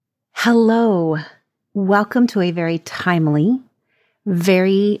Hello. Welcome to a very timely,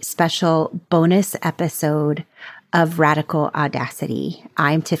 very special bonus episode of Radical Audacity.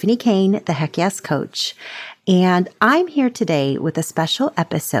 I'm Tiffany Kane, the Heck Yes Coach, and I'm here today with a special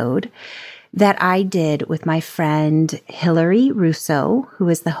episode that I did with my friend Hillary Russo, who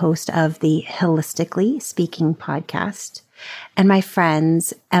is the host of the Holistically Speaking podcast, and my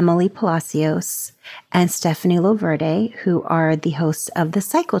friends Emily Palacios and Stephanie Loverde, who are the hosts of the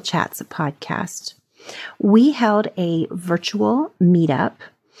Cycle Chats podcast. We held a virtual meetup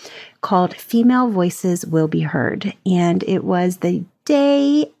called Female Voices Will Be Heard, and it was the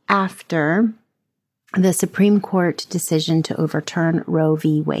day after the Supreme Court decision to overturn Roe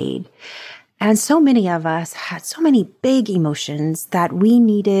v. Wade. And so many of us had so many big emotions that we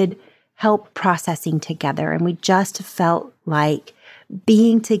needed help processing together. And we just felt like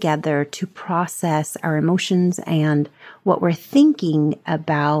being together to process our emotions and what we're thinking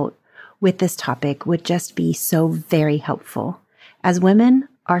about with this topic would just be so very helpful. As women,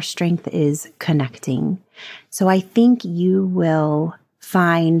 our strength is connecting. So I think you will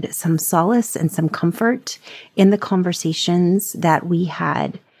find some solace and some comfort in the conversations that we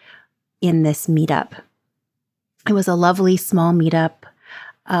had in this meetup. It was a lovely small meetup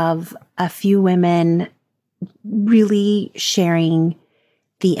of a few women really sharing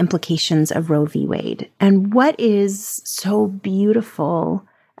the implications of Roe v. Wade. And what is so beautiful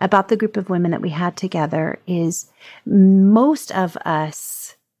about the group of women that we had together is most of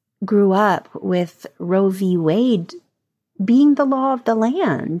us grew up with Roe v. Wade being the law of the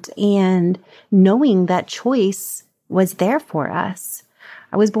land and knowing that choice was there for us.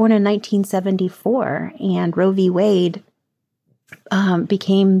 I was born in 1974, and Roe v. Wade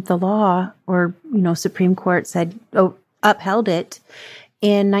became the law, or, Supreme Court upheld it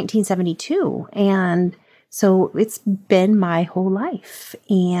in 1972. And so it's been my whole life.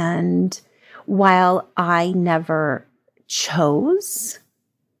 And while I never chose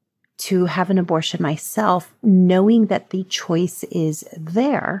to have an abortion myself, knowing that the choice is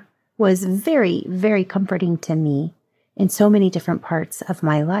there was very, very comforting to me in so many different parts of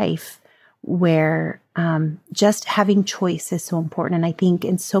my life, where just having choice is so important. And I think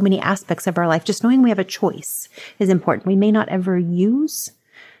in so many aspects of our life, just knowing we have a choice is important. We may not ever use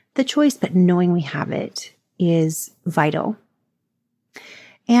the choice, but knowing we have it is vital.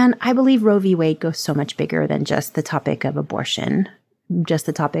 And I believe Roe v. Wade goes so much bigger than just the topic of abortion, just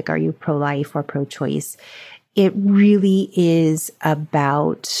the topic, are you pro-life or pro-choice? It really is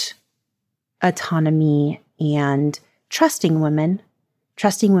about autonomy and trusting women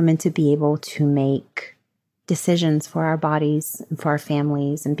to be able to make decisions for our bodies and for our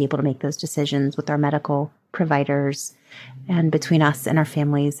families, and be able to make those decisions with our medical providers and between us and our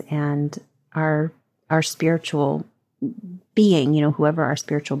families and our spiritual being, whoever our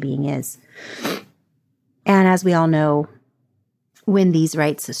spiritual being is. And as we all know, when these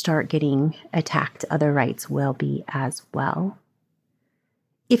rights start getting attacked, other rights will be as well.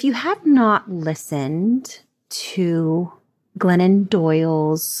 If you have not listened to Glennon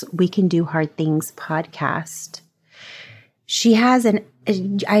Doyle's We Can Do Hard Things podcast, she has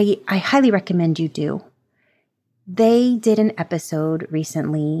I highly recommend you do. They did an episode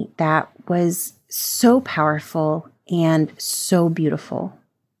recently that was so powerful and so beautiful.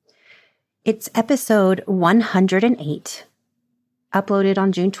 It's episode 108, uploaded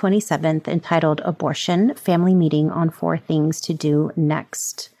on June 27th, entitled Abortion Family Meeting on 4 Things to Do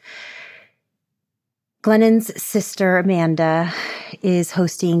Next. Glennon's sister, Amanda, is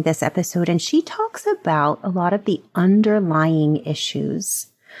hosting this episode, and she talks about a lot of the underlying issues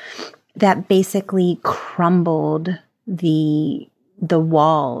that basically crumbled the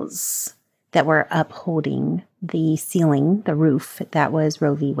walls that were upholding the ceiling, the roof that was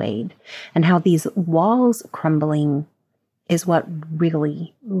Roe v. Wade, and how these walls crumbling is what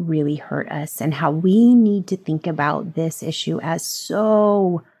really, really hurt us, and how we need to think about this issue as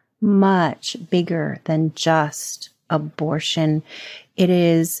so much bigger than just abortion.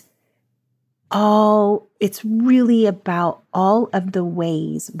 It's really about all of the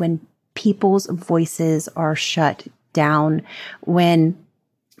ways when people's voices are shut down, when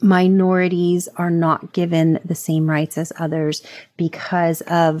minorities are not given the same rights as others because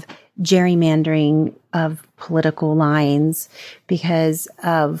of gerrymandering of political lines, because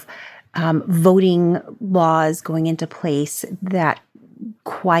of voting laws going into place that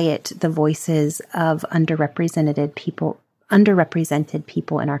quiet the voices of underrepresented people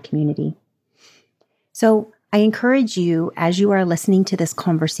in our community. So I encourage you, as you are listening to this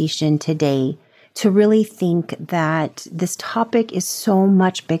conversation today, to really think that this topic is so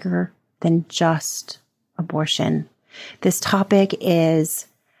much bigger than just abortion. This topic is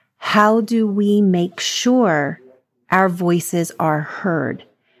How do we make sure our voices are heard?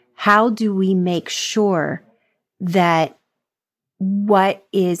 How do we make sure that what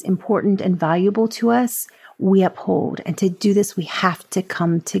is important and valuable to us, we uphold? And to do this, we have to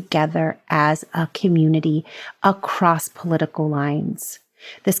come together as a community across political lines.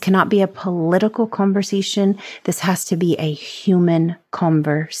 This cannot be a political conversation. This has to be a human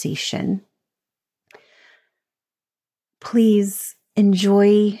conversation. Please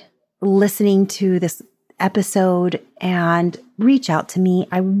enjoy listening to this episode and reach out to me.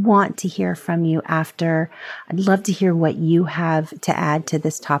 I want to hear from you after. I'd love to hear what you have to add to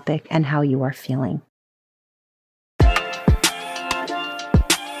this topic and how you are feeling.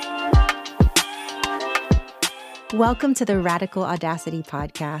 Welcome to the Radical Audacity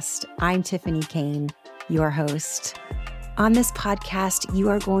Podcast. I'm Tiffany Kane, your host. On this podcast, you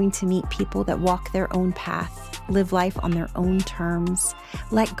are going to meet people that walk their own path, live life on their own terms,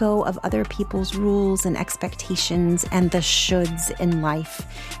 let go of other people's rules and expectations and the shoulds in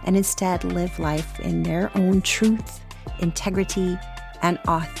life, and instead live life in their own truth, integrity, and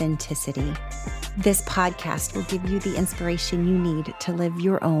authenticity. This podcast will give you the inspiration you need to live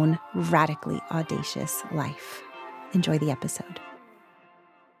your own radically audacious life. Enjoy the episode.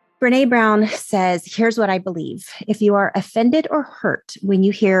 Brene Brown says, here's what I believe. If you are offended or hurt when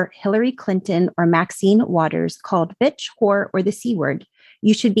you hear Hillary Clinton or Maxine Waters called bitch, whore, or the C word,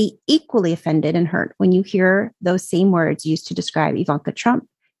 you should be equally offended and hurt when you hear those same words used to describe Ivanka Trump,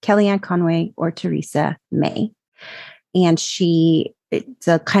 Kellyanne Conway, or Theresa May. And it's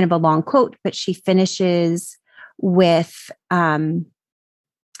a kind of a long quote, but she finishes with, there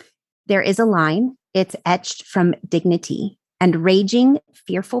is a line, it's etched from Dignity. And raging,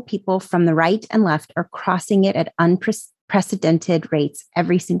 fearful people from the right and left are crossing it at unprecedented rates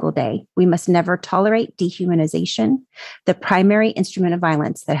every single day. We must never tolerate dehumanization, the primary instrument of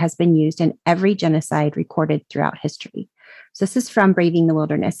violence that has been used in every genocide recorded throughout history. So this is from Braving the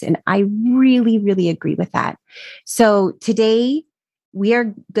Wilderness, and I really, really agree with that. So today, we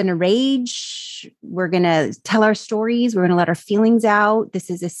are going to rage. We're going to tell our stories. We're going to let our feelings out. This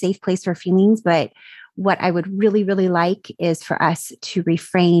is a safe place for feelings, but what I would really, really like is for us to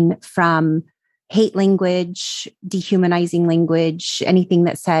refrain from hate language, dehumanizing language, anything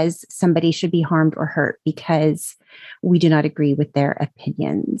that says somebody should be harmed or hurt because we do not agree with their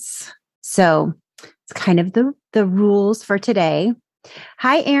opinions. So it's kind of the rules for today.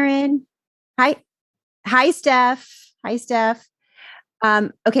 Hi, Erin. Hi, Steph. Hi, Steph.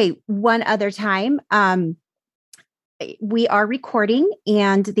 Okay, one other time. We are recording,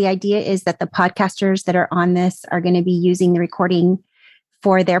 and the idea is that the podcasters that are on this are going to be using the recording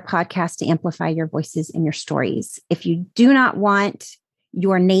for their podcast to amplify your voices and your stories. If you do not want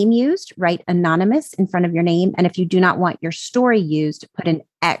your name used, write anonymous in front of your name. And if you do not want your story used, put an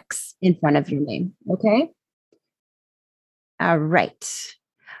X in front of your name. Okay? All right.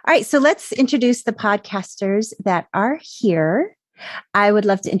 All right. So let's introduce the podcasters that are here. I would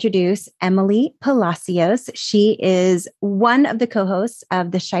love to introduce Emily Palacios. She is one of the co-hosts of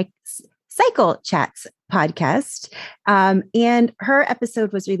the Cycle Chats podcast. And her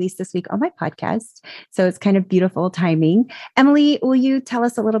episode was released this week on my podcast. So it's kind of beautiful timing. Emily, will you tell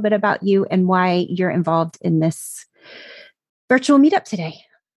us a little bit about you and why you're involved in this virtual meetup today?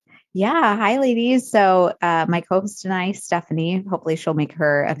 Yeah. Hi, ladies. So my co-host and I, Stephanie, hopefully she'll make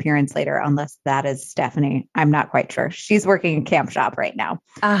her appearance later, unless that is Stephanie. I'm not quite sure. She's working in camp shop right now.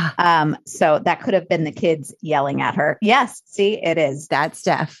 So that could have been the kids yelling at her. Yes. See, it is. That's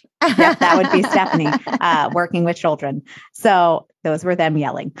Steph. Yep, that would be Stephanie working with children. So those were them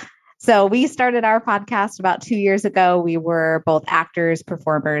yelling. So we started our podcast about 2 years ago. We were both actors,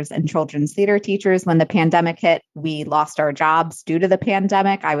 performers, and children's theater teachers. When the pandemic hit, we lost our jobs due to the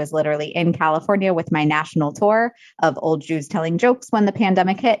pandemic. I was literally in California with my national tour of Old Jews Telling Jokes when the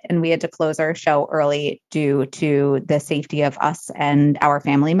pandemic hit, and we had to close our show early due to the safety of us and our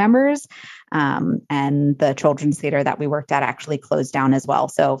family members. And the children's theater that we worked at actually closed down as well.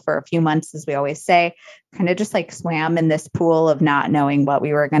 So for a few months, as we always say, kind of just like swam in this pool of not knowing what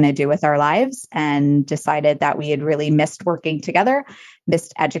we were going to do with our lives, and decided that we had really missed working together,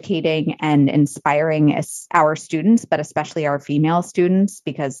 missed educating and inspiring our students, but especially our female students,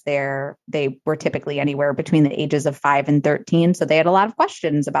 because they were typically anywhere between the ages of 5 and 13. So they had a lot of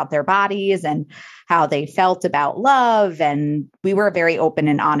questions about their bodies and how they felt about love. And we were very open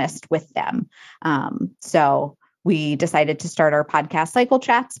and honest with them. So we decided to start our podcast, Cycle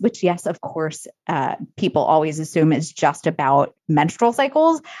Chats, which, yes, of course, people always assume is just about menstrual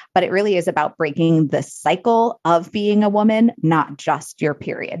cycles, but it really is about breaking the cycle of being a woman, not just your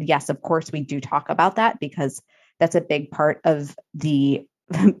period. Yes, of course, we do talk about that because that's a big part of the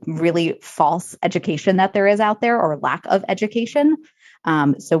really false education that there is out there, or lack of education.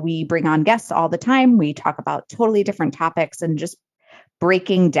 So we bring on guests all the time. We talk about totally different topics and just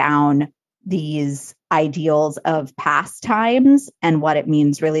breaking down these ideals of past times and what it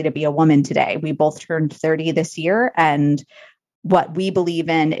means really to be a woman today. We both turned 30 this year, and what we believe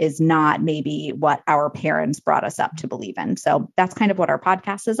in is not maybe what our parents brought us up to believe in. So that's kind of what our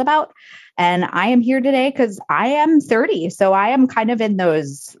podcast is about. And I am here today because I am 30. So I am kind of in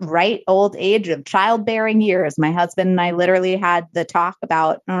those right old age of childbearing years. My husband and I literally had the talk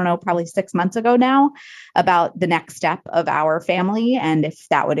about, I don't know, probably 6 months ago now, about the next step of our family and if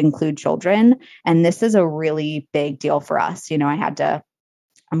that would include children. And this is a really big deal for us. I'm going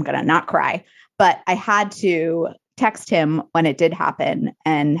to not cry, but I had to text him when it did happen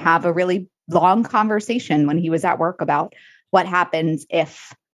and have a really long conversation when he was at work about what happens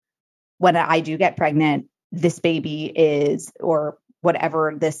if, when I do get pregnant, this baby is, or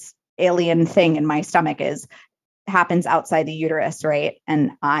whatever this alien thing in my stomach is, happens outside the uterus, right?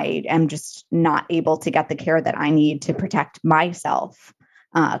 And I am just not able to get the care that I need to protect myself.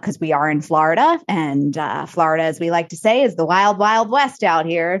 Because we are in Florida, and Florida, as we like to say, is the wild, wild west out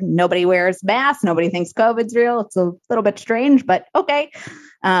here. Nobody wears masks. Nobody thinks COVID's real. It's a little bit strange, but okay.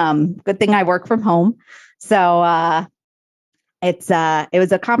 Good thing I work from home. So it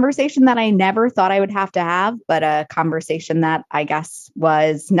was a conversation that I never thought I would have to have, but a conversation that I guess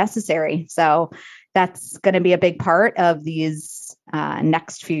was necessary. So that's going to be a big part of these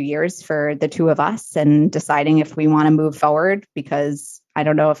next few years for the two of us, and deciding if we want to move forward, because I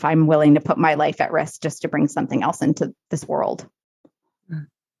don't know if I'm willing to put my life at risk just to bring something else into this world.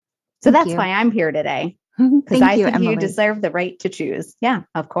 So that's why I'm here today, because I think you deserve the right to choose. Yeah,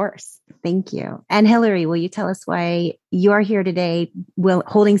 of course. Thank you. And Hillary, will you tell us why you are here today,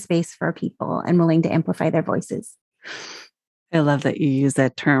 holding space for people and willing to amplify their voices? I love that you use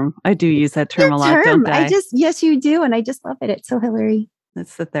that term. I do use that term a lot, don't I? Yes, you do. And I just love it. It's so Hillary.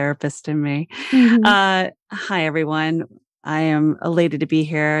 That's the therapist in me. Mm-hmm. Hi, everyone. I am elated to be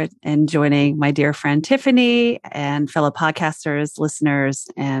here and joining my dear friend Tiffany and fellow podcasters, listeners,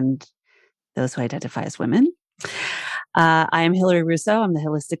 and those who identify as women. I am Hillary Russo. I'm the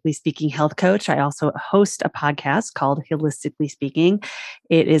Holistically Speaking health coach. I also host a podcast called Holistically Speaking.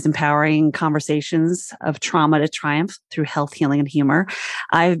 It is empowering conversations of trauma to triumph through health, healing, and humor.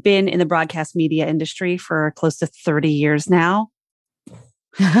 I've been in the broadcast media industry for close to 30 years now.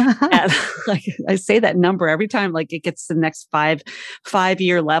 And, I say that number every time, it gets to the next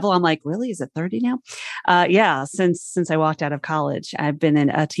five-year level. I'm like, really? Is it 30 now? Yeah. Since I walked out of college, I've been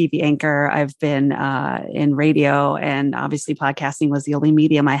a TV anchor. I've been in radio, and obviously podcasting was the only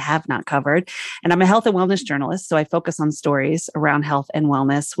medium I have not covered. And I'm a health and wellness journalist. So I focus on stories around health and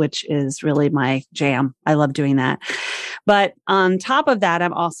wellness, which is really my jam. I love doing that. But on top of that,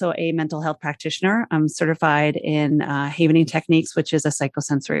 I'm also a mental health practitioner. I'm certified in Havening Techniques, which is a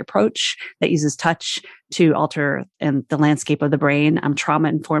psychosensory approach that uses touch to alter the landscape of the brain. I'm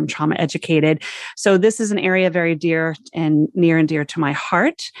trauma-informed, trauma-educated. So this is an area very dear and near and dear to my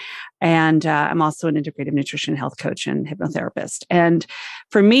heart. And I'm also an integrative nutrition health coach and hypnotherapist. And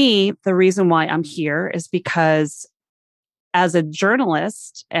for me, the reason why I'm here is because as a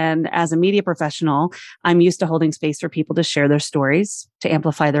journalist and as a media professional, I'm used to holding space for people to share their stories, to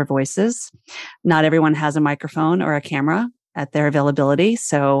amplify their voices. Not everyone has a microphone or a camera at their availability,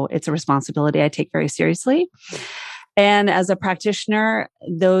 so it's a responsibility I take very seriously. And as a practitioner,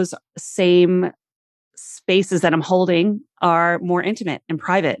 those same spaces that I'm holding are more intimate and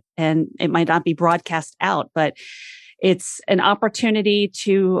private, and it might not be broadcast out, but it's an opportunity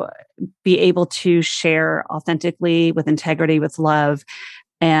to be able to share authentically, with integrity, with love,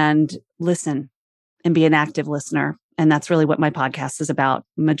 and listen and be an active listener. And that's really what my podcast is about.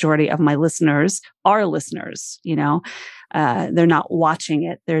 Majority of my listeners are listeners, they're not watching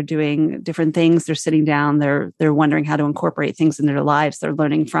it. They're doing different things. They're sitting down. They're wondering how to incorporate things in their lives. They're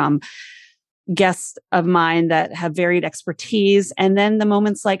learning from guests of mine that have varied expertise. And then the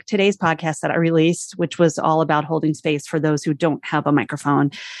moments like today's podcast that I released, which was all about holding space for those who don't have a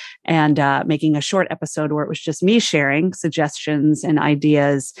microphone, and making a short episode where it was just me sharing suggestions and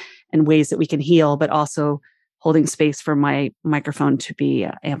ideas and ways that we can heal, but also holding space for my microphone to be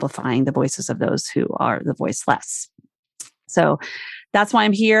amplifying the voices of those who are the voiceless. So that's why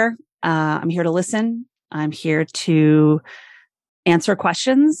I'm here. I'm here to listen. I'm here to answer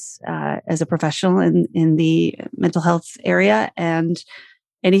questions as a professional in the mental health area, and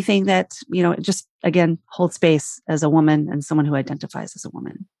anything that, just, again, hold space as a woman and someone who identifies as a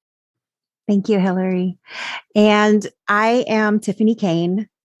woman. Thank you, Hillary. And I am Tiffany Kane,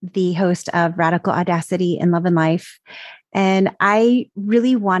 the host of Radical Audacity in Love and Life. And I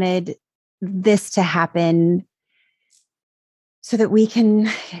really wanted this to happen so that we can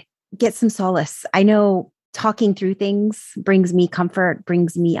get some solace. I know talking through things brings me comfort,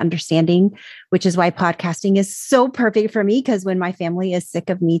 brings me understanding, which is why podcasting is so perfect for me. Because when my family is sick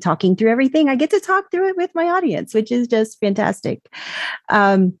of me talking through everything, I get to talk through it with my audience, which is just fantastic.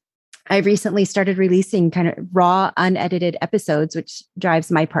 I recently started releasing kind of raw, unedited episodes, which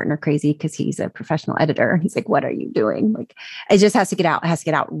drives my partner crazy because he's a professional editor. He's like, "What are you doing?" Like, it just has to get out. It has to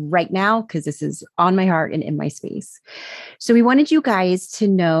get out right now because this is on my heart and in my space. So we wanted you guys to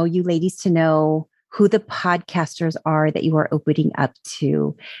know, you ladies to know who the podcasters are that you are opening up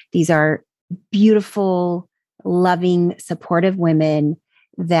to. These are beautiful, loving, supportive women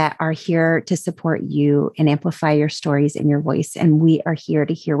that are here to support you and amplify your stories and your voice. And we are here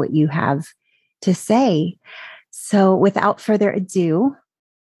to hear what you have to say. So without further ado,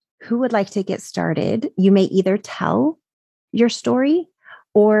 who would like to get started? You may either tell your story,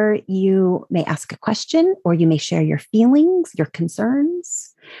 or you may ask a question, or you may share your feelings, your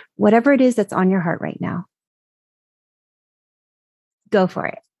concerns, whatever it is that's on your heart right now. Go for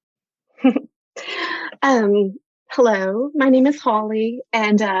it. Hello, my name is Holly,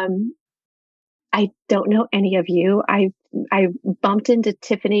 and I don't know any of you. I bumped into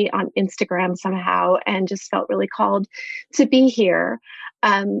Tiffany on Instagram somehow and just felt really called to be here.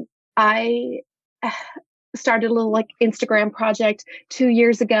 I started a little like Instagram project 2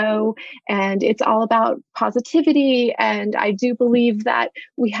 years ago, and it's all about positivity. And I do believe that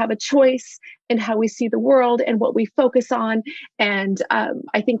we have a choice in how we see the world and what we focus on. And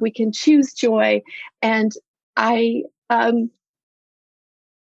I think we can choose joy. And I,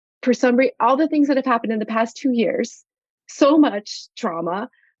 for some reason, all the things that have happened in the past 2 years, so much trauma,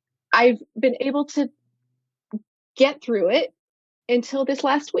 I've been able to get through it until this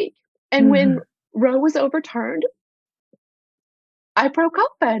last week. And when Roe was overturned, I broke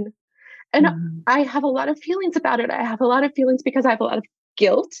open. And I have a lot of feelings about it. I have a lot of feelings because I have a lot of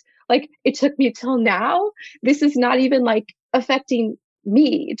guilt. Like, it took me till now. This is not even like affecting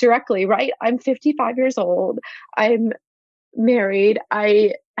me directly, right? I'm 55 years old. I'm married.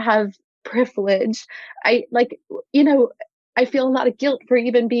 I have privilege. I feel a lot of guilt for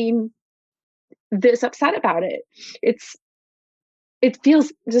even being this upset about it. It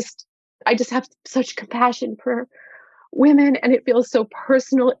feels just, I just have such compassion for women, and it feels so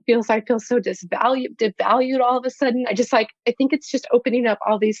personal. I feel so devalued all of a sudden. I think it's just opening up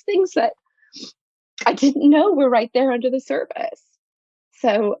all these things that I didn't know were right there under the surface.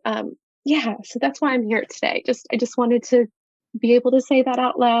 So, so that's why I'm here today. I just wanted to be able to say that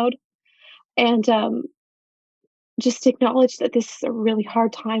out loud, and just acknowledge that this is a really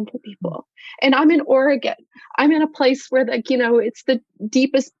hard time for people. And I'm in Oregon. I'm in a place where, like, it's the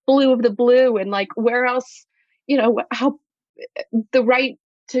deepest blue of the blue, and like, where else, how the right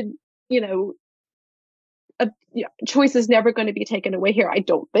to, choice is never going to be taken away here, I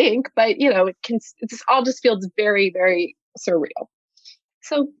don't think. But, it all just feels very, very surreal.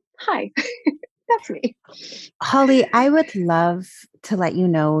 So, hi, that's me. Holly, I would love to let you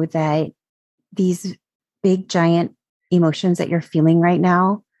know that these big, giant emotions that you're feeling right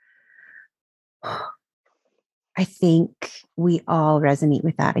now, I think we all resonate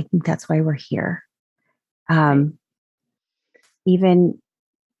with that. I think that's why we're here. Even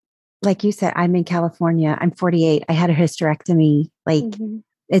like you said, I'm in California. I'm 48. I had a hysterectomy. Like,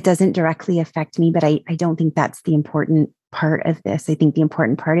 it doesn't directly affect me, but I don't think that's the important part of this. I think the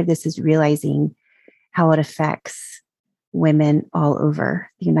important part of this is realizing how it affects women all over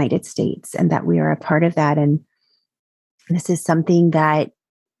the United States, and that we are a part of that. And this is something that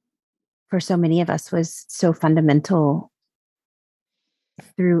for so many of us was so fundamental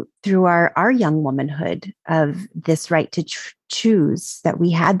through our young womanhood, of this right to choose, that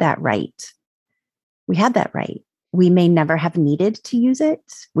we had that right. We had that right. We may never have needed to use it.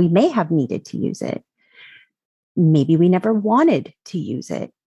 We may have needed to use it. Maybe we never wanted to use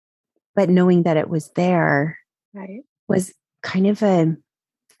it. But knowing that it was there was kind of a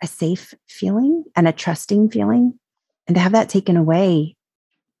safe feeling and a trusting feeling. And to have that taken away.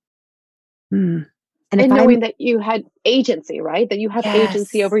 And knowing that you had agency, right? That you have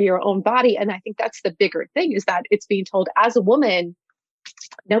agency over your own body. And I think that's the bigger thing, is that it's being told as a woman,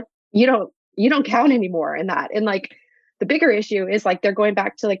 nope, you don't count anymore in that. And like, the bigger issue is like, they're going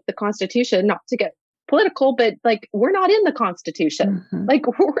back to like the Constitution, not to get political, but like, we're not in the Constitution. Like,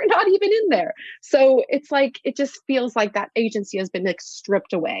 we're not even in there. So it's like, it just feels like that agency has been like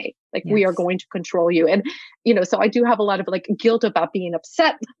stripped away. Like, we are going to control you. And, so I do have a lot of like guilt about being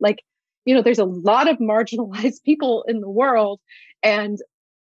upset. Like, there's a lot of marginalized people in the world, and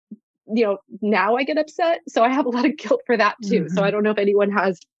now I get upset. So I have a lot of guilt for that too. So I don't know if anyone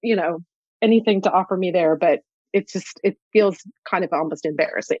has, anything to offer me there, but it feels kind of almost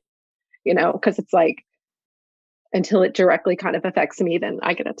embarrassing, because it's like, until it directly kind of affects me, then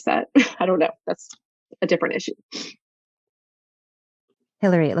I get upset. I don't know. That's a different issue.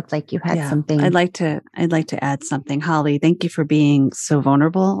 Hillary, it looked like you had something. I'd like to add something. Holly, thank you for being so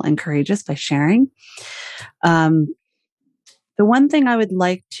vulnerable and courageous by sharing. The one thing I would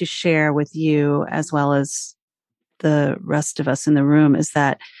like to share with you, as well as the rest of us in the room, is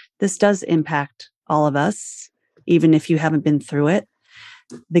that this does impact all of us, even if you haven't been through it.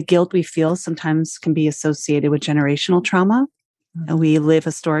 The guilt we feel sometimes can be associated with generational trauma. And we live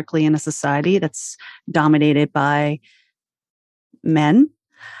historically in a society that's dominated by men.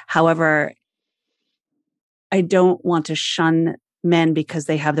 However, I don't want to shun men because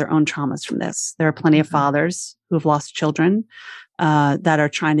they have their own traumas from this. There are plenty of fathers who have lost children that are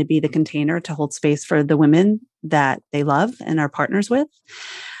trying to be the container to hold space for the women that they love and are partners with.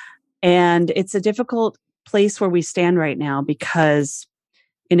 And it's a difficult place where we stand right now, because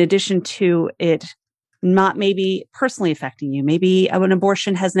in addition to it not maybe personally affecting you, maybe an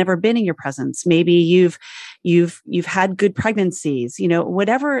abortion has never been in your presence. Maybe you've had good pregnancies,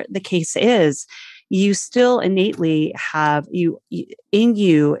 whatever the case is, you still innately have in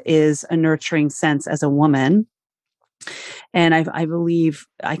you is a nurturing sense as a woman. And I believe,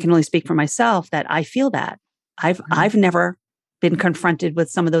 I can only speak for myself, that I feel that I've never been confronted with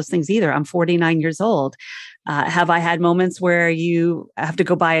some of those things either. I'm 49 years old. Have I had moments where you have to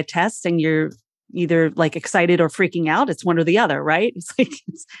go buy a test and you're either like excited or freaking out? It's one or the other, right? It's like,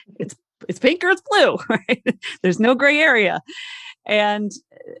 it's pink or it's blue, right? There's no gray area. And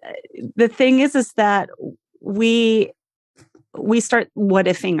the thing is that we start what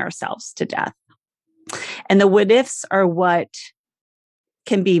ifing ourselves to death. And the what ifs are what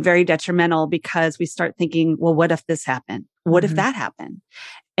can be very detrimental, because we start thinking, well, what if this happened? What if that happened?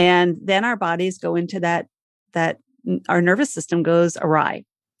 And then our bodies go into that our nervous system goes awry.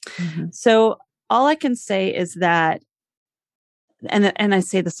 So all I can say is that, and I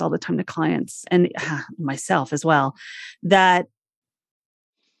say this all the time to clients and myself as well, that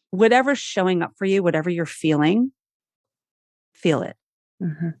whatever's showing up for you, whatever you're feeling, feel it.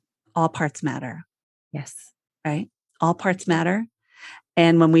 All parts matter. Yes. Right? All parts matter.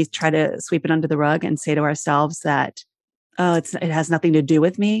 And when we try to sweep it under the rug and say to ourselves that, oh, it has nothing to do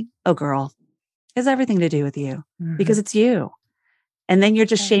with me. Oh, girl, it has everything to do with you, because it's you. And then you're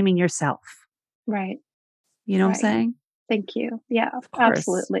just shaming yourself. Right. You know what I'm saying? Thank you. Yeah,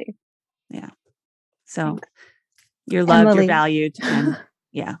 absolutely. Yeah. So you're loved, Emily. you're valued. And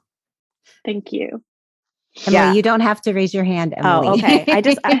Thank you. Emily, you don't have to raise your hand, Emily. Oh, okay.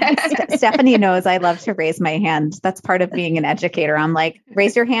 Stephanie knows I love to raise my hand. That's part of being an educator. I'm like,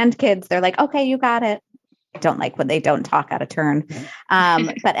 raise your hand, kids. They're like, okay, you got it. I don't like when they don't talk out of turn.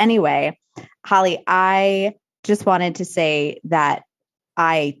 But anyway, Holly, I just wanted to say that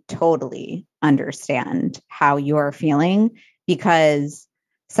I totally understand how you're feeling, because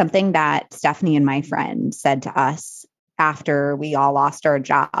something that Stephanie and my friend said to us after we all lost our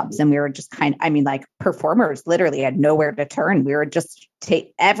jobs, and we were just performers literally had nowhere to turn. We were just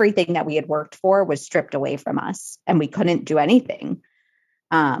everything that we had worked for was stripped away from us, and we couldn't do anything.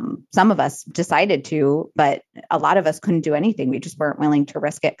 Some of us decided to, but a lot of us couldn't do anything. We just weren't willing to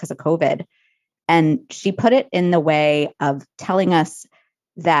risk it because of COVID. And she put it in the way of telling us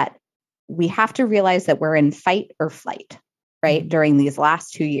that we have to realize that we're in fight or flight, right? During these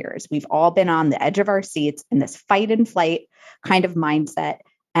last 2 years, we've all been on the edge of our seats in this fight and flight kind of mindset.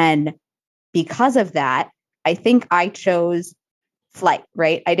 And because of that, I think I chose flight,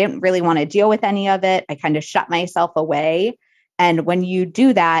 right? I didn't really want to deal with any of it. I kind of shut myself away. And when you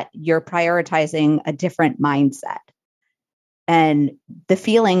do that, you're prioritizing a different mindset. And the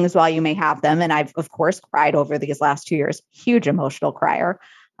feelings, while you may have them, and I've, of course, cried over these last 2 years, huge emotional crier.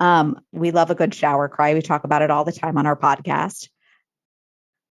 We love a good shower cry. We talk about it all the time on our podcast.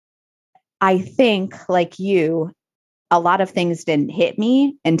 I think, like you, a lot of things didn't hit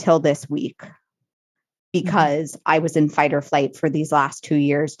me until this week, because I was in fight or flight for these last 2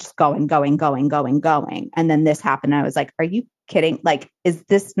 years, just going. And then this happened. I was like, are you kidding? Like, is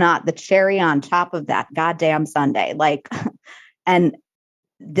this not the cherry on top of that goddamn sundae? Like, and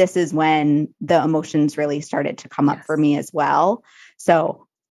this is when the emotions really started to come up for me as well. So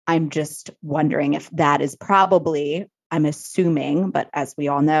I'm just wondering if that is probably, I'm assuming, but as we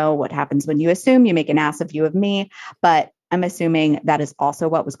all know, what happens when you assume, you make an ass of you of me, but I'm assuming that is also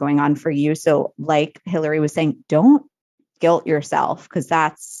what was going on for you. So like Hillary was saying, don't guilt yourself, because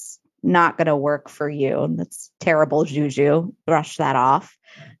that's not going to work for you. That's terrible juju. Brush that off.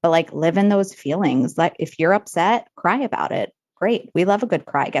 But like, live in those feelings. Like, if you're upset, cry about it. Great. We love a good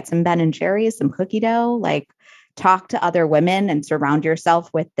cry. Get some Ben and Jerry's, some cookie dough, like talk to other women and surround yourself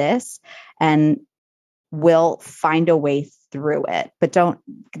with this, and we'll find a way through it. But the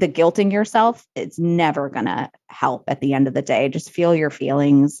guilting yourself, it's never going to help at the end of the day. Just feel your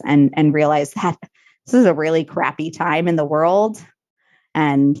feelings and realize that this is a really crappy time in the world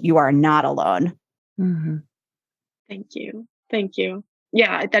and you are not alone. Mm-hmm. Thank you. Thank you.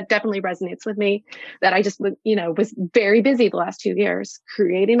 Yeah, that definitely resonates with me, that I just, was very busy the last 2 years,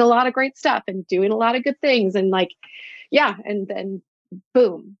 creating a lot of great stuff and doing a lot of good things. And like, yeah. And then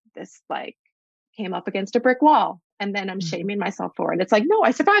boom, this like came up against a brick wall. And then I'm shaming myself for it. It's like, no,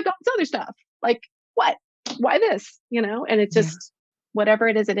 I survived all this other stuff. Like, what? Why this? And it's just, whatever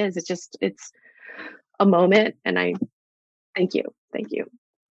it is, it's a moment. And I thank you. Thank you.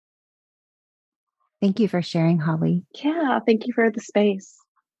 Thank you for sharing, Holly. Yeah. Thank you for the space.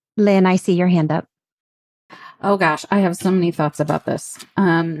 Lynn, I see your hand up. Oh gosh, I have so many thoughts about this.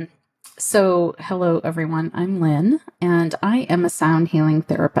 So hello everyone, I'm Lynn and I am a sound healing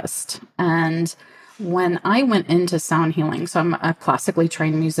therapist. And when I went into sound healing, so I'm a classically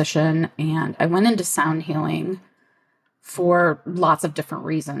trained musician, and I went into sound healing for lots of different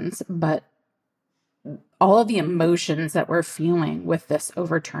reasons, but all of the emotions that we're feeling with this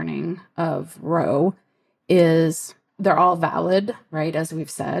overturning of Roe they're all valid, right? As we've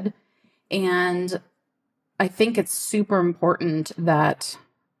said. And I think it's super important that,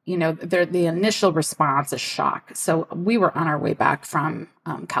 the initial response is shock. So we were on our way back from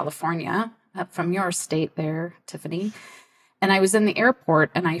California, from your state there, Tiffany. And I was in the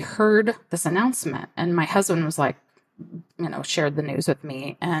airport and I heard this announcement, and my husband was like, shared the news with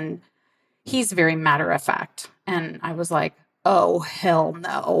me, and he's very matter of fact. And I was like, oh, hell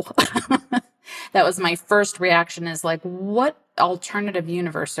no. That was my first reaction, is like, what alternative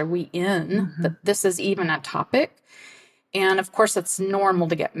universe are we in that this is even a topic? And of course, it's normal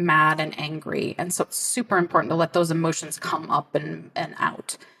to get mad and angry. And so it's super important to let those emotions come up and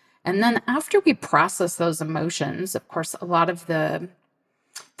out. And then after we process those emotions, of course, a lot of the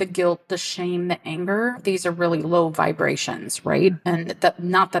guilt, the shame, the anger, these are really low vibrations, right? And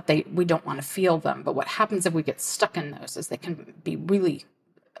not that we don't want to feel them, but what happens if we get stuck in those is they can be really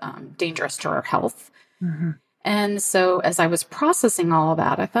dangerous to our health. Mm-hmm. And so as I was processing all of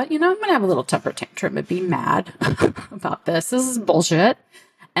that, I thought, I'm going to have a little temper tantrum and be mad about this. This is bullshit.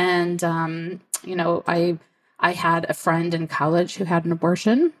 And, I had a friend in college who had an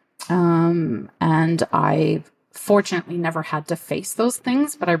abortion. And I fortunately never had to face those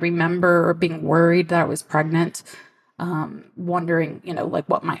things, but I remember being worried that I was pregnant, wondering, like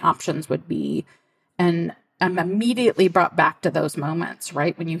what my options would be. And I'm immediately brought back to those moments,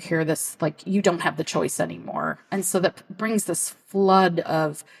 right? When you hear this, like, you don't have the choice anymore. And so that brings this flood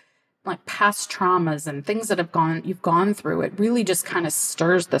of like past traumas and things that you've gone through. It really just kind of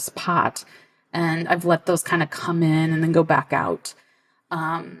stirs this pot. And I've let those kind of come in and then go back out.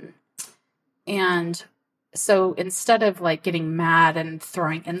 And so instead of like getting mad and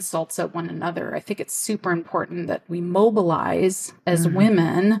throwing insults at one another, I think it's super important that we mobilize as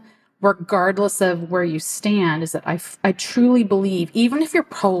women, regardless of where you stand. Is that I truly believe, even if you're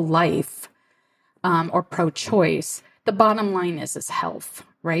pro-life or pro-choice, the bottom line is health,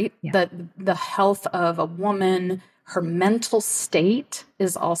 right? Yeah. The health of a woman, her mental state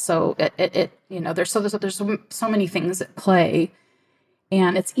is also there's so many things at play.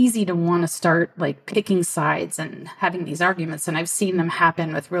 And it's easy to want to start like picking sides and having these arguments. And I've seen them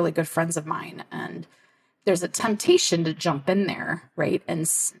happen with really good friends of mine. And there's a temptation to jump in there, right? And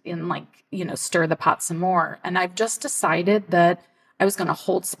stir the pot some more. And I've just decided that I was going to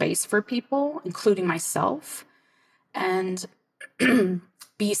hold space for people, including myself, and and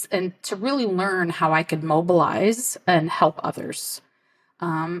to really learn how I could mobilize and help others.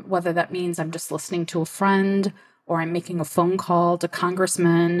 Whether that means I'm just listening to a friend, or I'm making a phone call to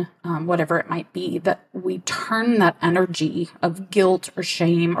congressmen, whatever it might be, that we turn that energy of guilt or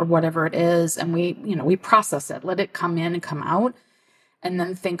shame or whatever it is, and we process it, let it come in and come out, and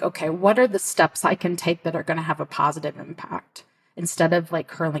then think, okay, what are the steps I can take that are going to have a positive impact, instead of like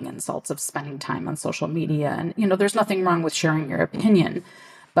hurling insults of spending time on social media. And, there's nothing wrong with sharing your opinion,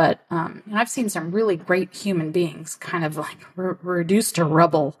 but I've seen some really great human beings kind of like reduced to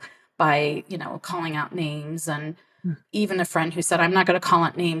rubble by, calling out names. And even a friend who said, I'm not going to call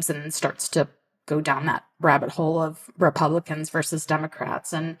out names, and then starts to go down that rabbit hole of Republicans versus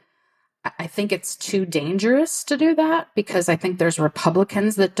Democrats. And I think it's too dangerous to do that, because I think there's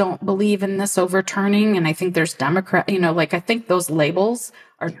Republicans that don't believe in this overturning. And I think there's Democrat, I think those labels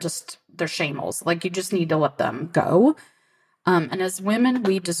are just, they're shambles. Like, you just need to let them go. And as women,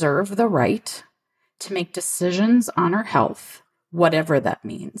 we deserve the right to make decisions on our health, whatever that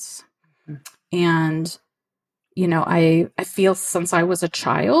means. Mm-hmm. And, I feel since I was a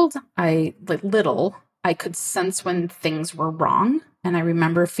child, I could sense when things were wrong. And I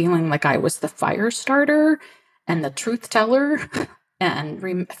remember feeling like I was the fire starter and the truth teller,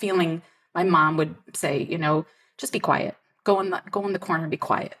 and feeling my mom would say, just be quiet, go in the corner and be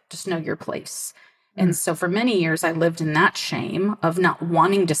quiet. Just know your place. Mm. And so for many years, I lived in that shame of not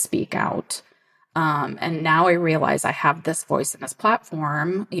wanting to speak out. And now I realize I have this voice and this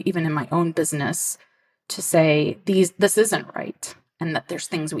platform, even in my own business, to say this isn't right, and that there's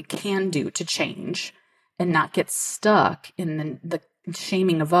things we can do to change and not get stuck in the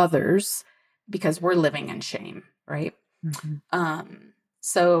shaming of others because we're living in shame, right? Mm-hmm.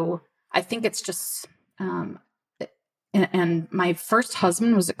 So I think it's just, and my first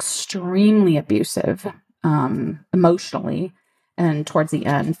husband was extremely abusive, emotionally, and towards the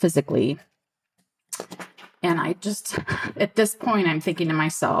end, physically. And I just, at this point, I'm thinking to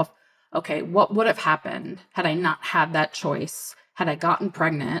myself, okay, what would have happened had I not had that choice? Had I gotten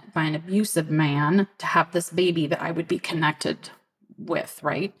pregnant by an abusive man to have this baby that I would be connected with,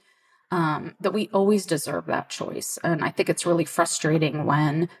 right? That we always deserve that choice. And I think it's really frustrating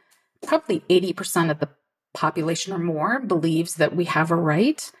when probably 80% of the population or more believes that we have a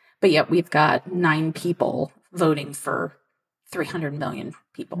right, but yet we've got 9 people voting for 300 million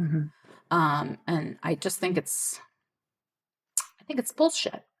people. Mm-hmm. And I just think it's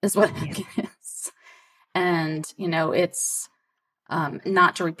bullshit is what it is. And, it's,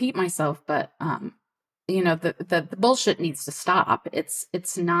 not to repeat myself, but, the bullshit needs to stop.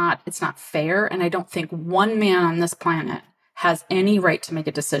 It's not fair. And I don't think one man on this planet has any right to make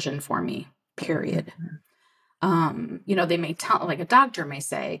a decision for me, period. Mm-hmm. They may tell, like a doctor may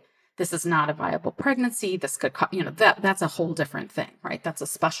say, this is not a viable pregnancy. This could, that's a whole different thing, right? That's a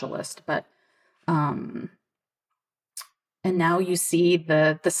specialist. But, and now you see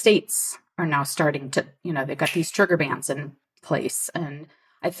the states are now starting to, they've got these trigger bans in place. And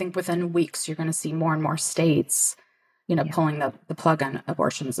I think within weeks, you're going to see more and more states, pulling the plug on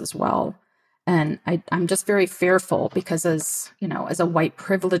abortions as well. And I'm just very fearful because as a white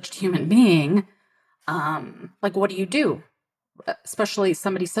privileged human being, what do you do? Especially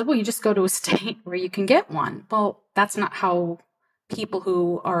somebody said, well, you just go to a state where you can get one. Well, that's not how people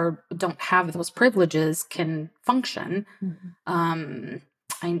who don't have those privileges can function. Mm-hmm.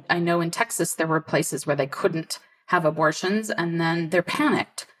 I know in Texas, there were places where they couldn't have abortions, and then they're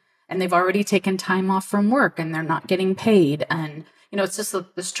panicked and they've already taken time off from work and they're not getting paid. And, it's just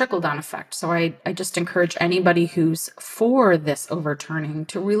this trickle-down effect. So I just encourage anybody who's for this overturning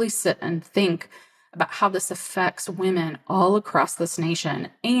to really sit and think about how this affects women all across this nation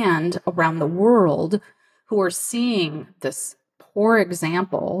and around the world who are seeing this poor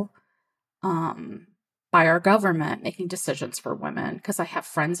example by our government making decisions for women. Because I have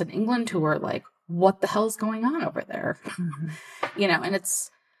friends in England who are like, what the hell is going on over there? Mm-hmm. And it's,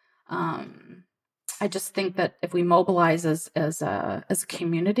 I just think that if we mobilize as a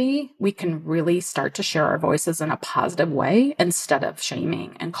community, we can really start to share our voices in a positive way instead of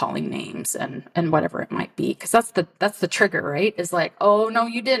shaming and calling names and whatever it might be. Because that's the trigger, right? Is like, oh no,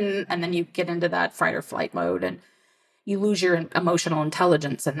 you didn't, and then you get into that fight or flight mode and you lose your emotional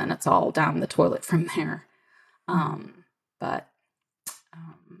intelligence, and then it's all down the toilet from there.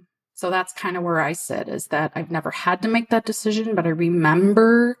 So that's kind of where I sit, is that I've never had to make that decision, but I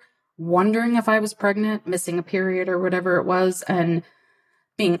remember wondering if I was pregnant, missing a period or whatever it was, and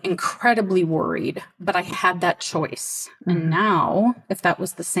being incredibly worried, but I had that choice. Mm-hmm. And now, if that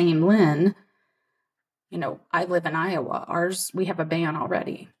was the same Lynn, I live in Iowa. We have a ban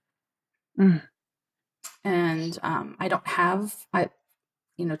already. Mm. And I don't have,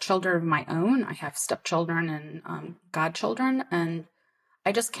 children of my own. I have stepchildren and godchildren, and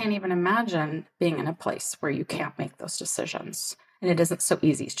I just can't even imagine being in a place where you can't make those decisions. And it isn't so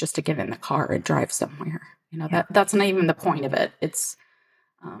easy. It's just to get in the car and drive somewhere. That's not even the point of it. It's,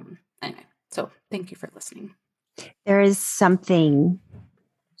 anyway, so thank you for listening. There is something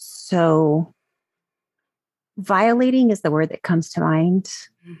so violating is the word that comes to mind,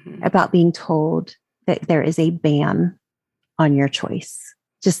 mm-hmm. about being told that there is a ban on your choice.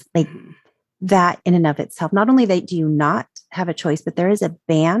 Just like mm-hmm. that in and of itself. Not only that do you not have a choice, but there is a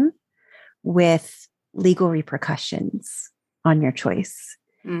ban with legal repercussions on your choice.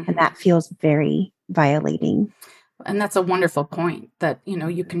 Mm-hmm. And that feels very violating. And that's a wonderful point that,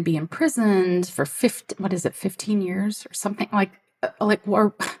 you can be imprisoned for 15 years or something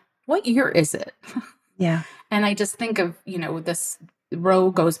or what year is it? Yeah. And I just think of, this Roe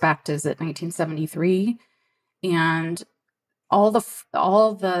goes back to, is it 1973? And all the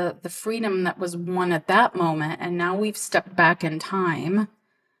freedom that was won at that moment. And now we've stepped back in time.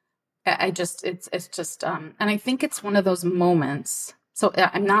 It's just, and I think it's one of those moments. So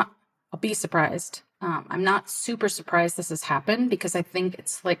I'll be surprised. I'm not super surprised this has happened, because I think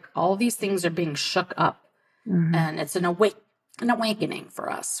it's like all these things are being shook up, and it's an awakening for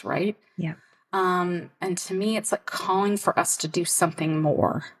us. Right. Yeah. And to me, it's like calling for us to do something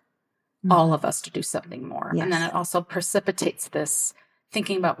more, all of us to do something more. Yes. And then it also precipitates this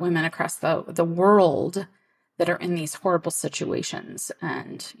thinking about women across the world that are in these horrible situations.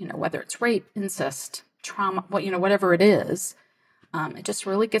 And, whether it's rape, incest, trauma, whatever it is, it just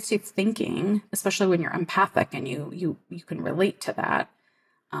really gets you thinking, especially when you're empathic and you can relate to that.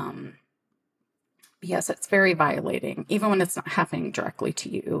 Yes, it's very violating, even when it's not happening directly to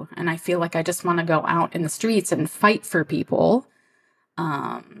you. And I feel like I just want to go out in the streets and fight for people,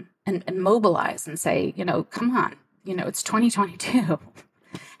 and mobilize and say, come on, it's 2022.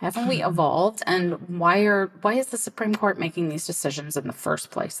 Haven't we evolved? And why is the Supreme Court making these decisions in the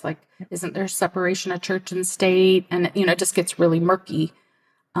first place? Like, isn't there separation of church and state? And, it just gets really murky.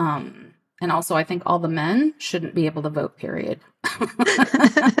 And also, I think all the men shouldn't be able to vote, period.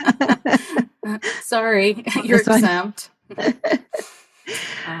 Sorry, you're exempt.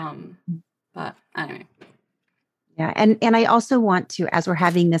 But anyway. Yeah. And I also want to, as we're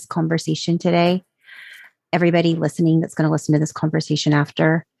having this conversation today, everybody listening that's going to listen to this conversation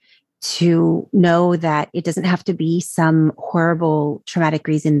after, to know that it doesn't have to be some horrible traumatic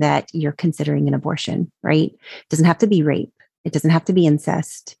reason that you're considering an abortion, right? It doesn't have to be rape. It doesn't have to be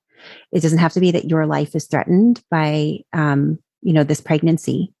incest. It doesn't have to be that your life is threatened by, this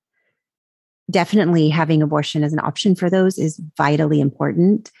pregnancy. Definitely having abortion as an option for those is vitally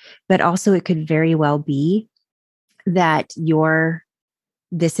important, but also it could very well be that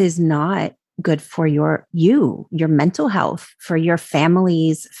this is not good for your mental health, for your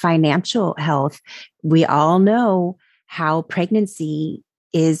family's financial health. We all know how pregnancy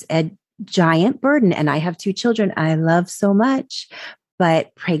is a giant burden. And I have 2 children I love so much,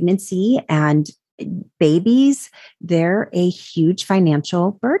 but pregnancy and babies, they're a huge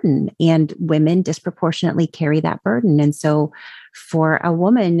financial burden, and women disproportionately carry that burden. And so for a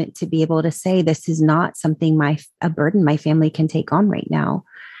woman to be able to say, this is not something a burden my family can take on right now.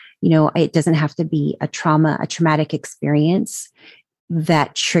 It doesn't have to be a traumatic experience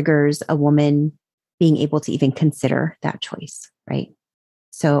that triggers a woman being able to even consider that choice, right?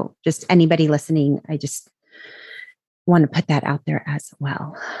 So just anybody listening, I just want to put that out there as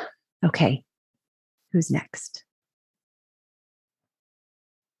well. Okay, who's next?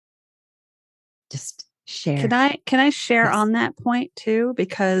 Just share. Can I share Yes. on that point too?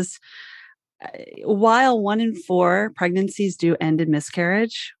 Because while 1 in 4 pregnancies do end in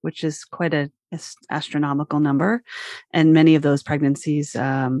miscarriage, which is quite an astronomical number, and many of those pregnancies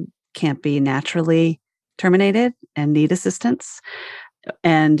can't be naturally terminated and need assistance.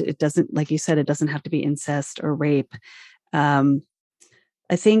 And it doesn't, like you said, it doesn't have to be incest or rape.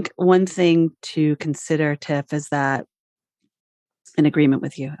 I think one thing to consider, Tiff, is that, in agreement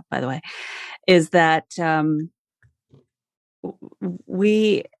with you, by the way, is that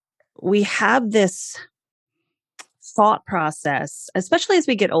we have this thought process, especially as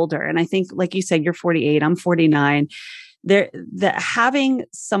we get older. And I think, like you said, you're 48, I'm 49. That having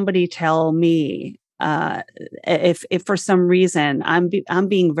somebody tell me, if for some reason I'm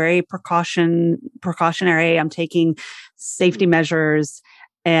being very precautionary, I'm taking safety measures,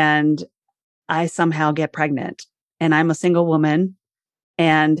 and I somehow get pregnant, and I'm a single woman,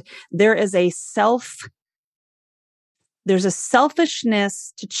 and there's a selfishness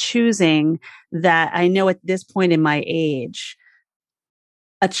to choosing that I know at this point in my age,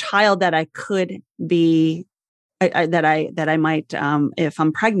 a child that I could be, that I might, if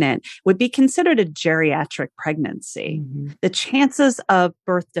I'm pregnant, would be considered a geriatric pregnancy. Mm-hmm. The chances of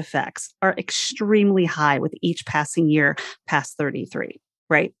birth defects are extremely high with each passing year past 33,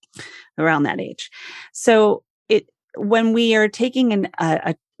 right? Around that age. So when we are taking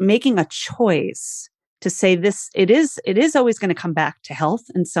making a choice to say this, it is always going to come back to health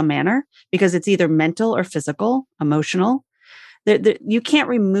in some manner, because it's either mental or physical, emotional. You can't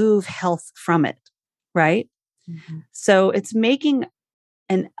remove health from it, right? Mm-hmm. So it's making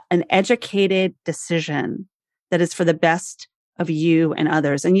an educated decision that is for the best of you and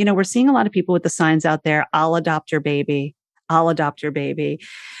others. And, we're seeing a lot of people with the signs out there, I'll adopt your baby, I'll adopt your baby.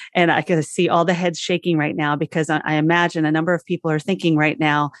 And I can see all the heads shaking right now, because I imagine a number of people are thinking right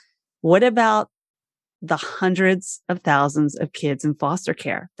now, what about the hundreds of thousands of kids in foster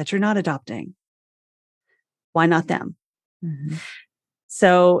care that you're not adopting? Why not them? Mm-hmm.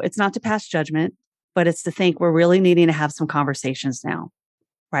 So it's not to pass judgment, but it's to think we're really needing to have some conversations now,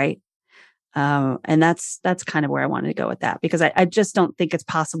 right? And that's kind of where I wanted to go with that, because I just don't think it's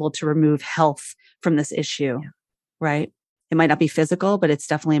possible to remove health from this issue, right? It might not be physical, but it's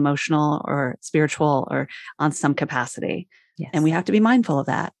definitely emotional or spiritual or on some capacity. Yes. And we have to be mindful of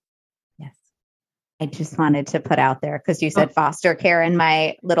that. Yes. I just wanted to put out there, because you said foster care and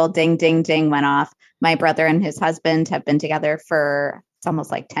my little ding, ding, ding went off. My brother and his husband have been together for it's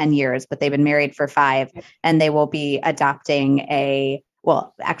almost like 10 years, but they've been married for 5, and they will be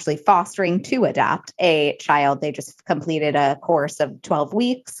fostering to adopt a child. They just completed a course of 12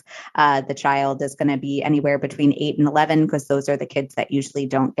 weeks. The child is going to be anywhere between 8 and 11, because those are the kids that usually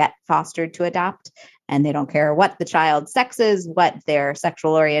don't get fostered to adopt. And they don't care what the child's sex is, what their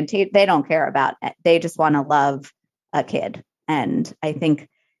sexual orientation, they don't care about it. They just want to love a kid. And I think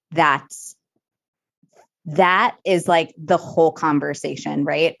that is like the whole conversation,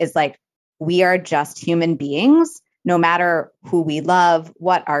 right? Is like, we are just human beings, no matter who we love,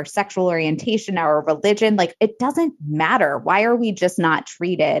 what our sexual orientation, our religion, like it doesn't matter. Why are we just not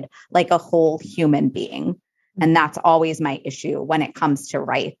treated like a whole human being? And that's always my issue when it comes to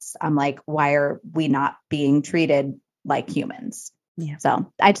rights. I'm like, why are we not being treated like humans? Yeah.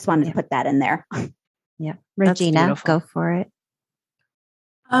 So I just wanted to put that in there. Yeah. Regina, go for it.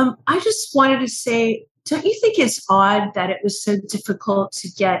 I just wanted to say, don't you think it's odd that it was so difficult to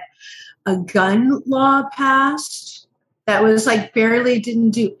get a gun law passed that was like barely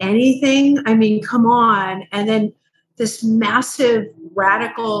didn't do anything? I mean, come on. And then this massive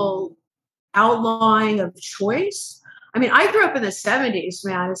radical outlawing of choice. I mean, I grew up in the 70s,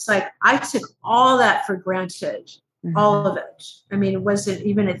 man. It's like I took all that for granted, all of it. I mean, it wasn't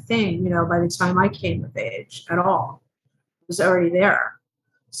even a thing, by the time I came of age at all. It was already there.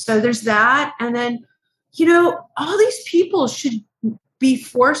 So there's that. And then, all these people should be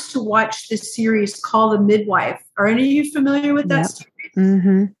forced to watch this series called The Midwife. Are any of you familiar with that series?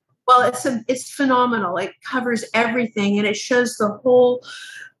 Mm-hmm. Well, it's phenomenal. It covers everything, and it shows the whole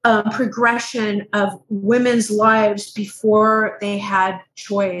progression of women's lives before they had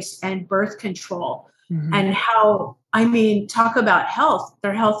choice and birth control, and how, talk about health.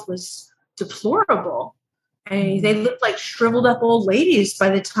 Their health was deplorable. And they looked like shriveled up old ladies by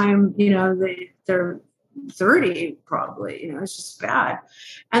the time, they're 30, probably, it's just bad.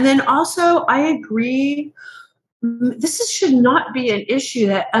 And then also, I agree, this should not be an issue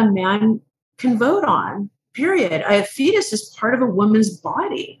that a man can vote on, period. A fetus is part of a woman's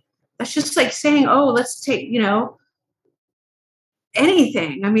body. That's just like saying, oh, let's take,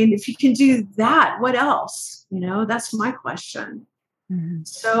 anything. If you can do that, what else? That's my question.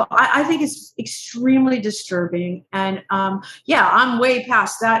 So I think it's extremely disturbing. And I'm way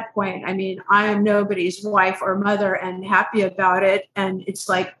past that point. I am nobody's wife or mother and happy about it. And it's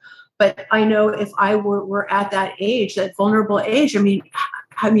like, but I know if I were at that age, that vulnerable age,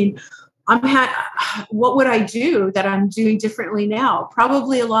 what would I do that I'm doing differently now?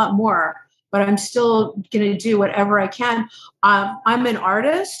 Probably a lot more, but I'm still going to do whatever I can. I'm an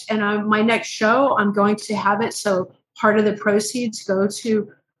artist, and my next show, I'm going to have it so part of the proceeds go to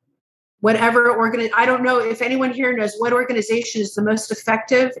whatever I don't know if anyone here knows what organization is the most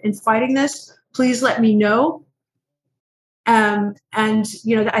effective in fighting this. Please let me know. And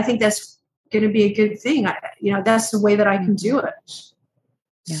I think that's going to be a good thing. That's the way that I can do it.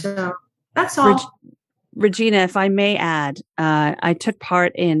 Yeah. So that's all. Regina, if I may add, I took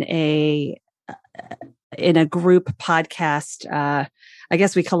part in a group podcast. I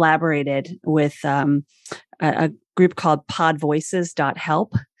guess we collaborated with a group called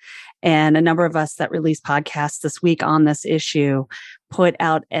podvoices.help. And a number of us that released podcasts this week on this issue put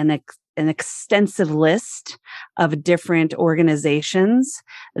out an extensive list of different organizations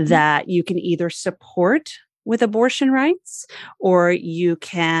that you can either support with abortion rights, or you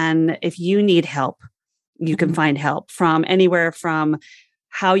can, if you need help, you can find help from anywhere from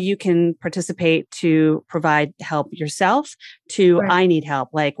how you can participate to provide help yourself to I need help,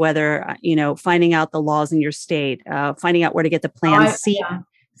 like whether, finding out the laws in your state, finding out where to get the Plan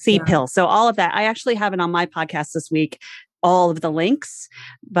C pill. So all of that, I actually have it on my podcast this week, all of the links,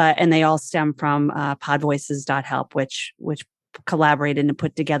 and they all stem from podvoices.help, which collaborated and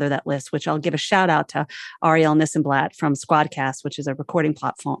put together that list, which I'll give a shout out to Ariel Nissenblatt from Squadcast, which is a recording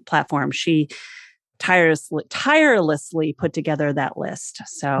platform. She tirelessly put together that list.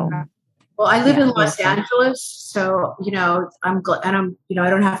 So, Well, I live in Los Angeles, so I'm glad, and I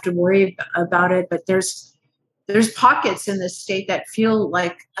don't have to worry about it. But there's pockets in this state that feel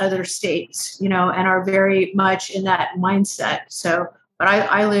like other states, and are very much in that mindset. So, but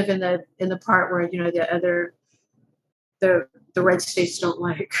I live in the part where the red states don't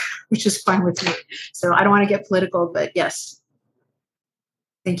like, which is fine with me. So I don't want to get political, but yes,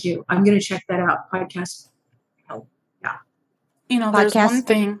 thank you. I'm going to check that out. Podcast. There's one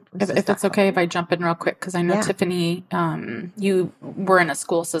thing, if it's okay if I jump in real quick, because I know, Tiffany, you were in a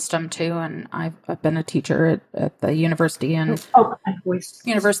school system too, and I've been a teacher at the university and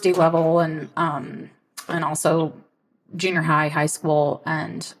university level, and also junior high school.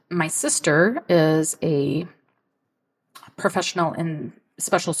 And my sister is a professional in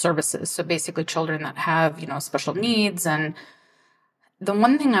special services, so basically children that have special needs. And the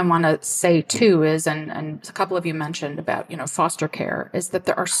one thing I want to say too is, and a couple of you mentioned about, foster care, is that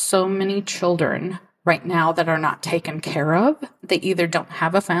there are so many children right now that are not taken care of. They either don't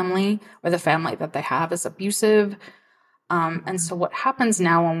have a family or the family that they have is abusive. And so what happens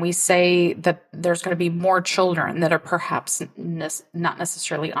now when we say that there's going to be more children that are perhaps not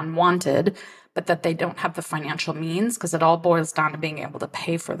necessarily unwanted, but that they don't have the financial means, because it all boils down to being able to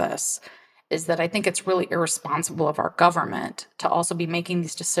pay for this, is that I think it's really irresponsible of our government to also be making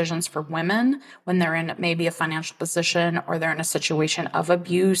these decisions for women when they're in maybe a financial position or they're in a situation of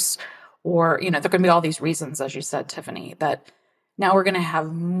abuse, or, there are going to be all these reasons, as you said, Tiffany, that now we're going to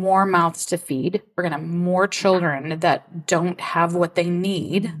have more mouths to feed. We're going to have more children that don't have what they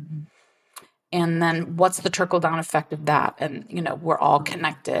need. And then what's the trickle-down effect of that? And, we're all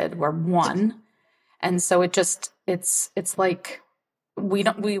connected. We're one. And so it's like, we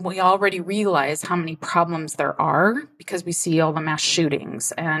already realize how many problems there are because we see all the mass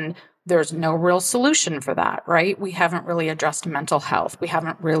shootings, and there's no real solution for that, right? We haven't really addressed mental health. We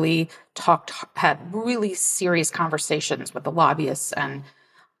haven't really had really serious conversations with the lobbyists and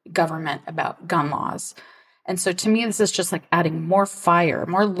government about gun laws. And so to me, this is just like adding more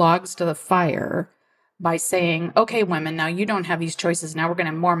logs to the fire by saying, okay, women, now you don't have these choices. Now we're going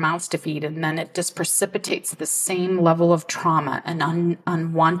to have more mouths to feed. And then it just precipitates the same level of trauma and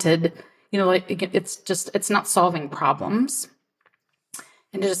unwanted, it's not solving problems.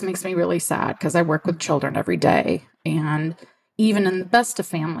 And it just makes me really sad because I work with children every day. And even in the best of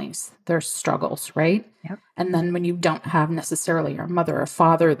families, there's struggles, right? Yep. And then when you don't have necessarily your mother or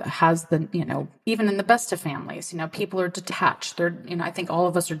father that has even in the best of families, people are detached. They're, I think all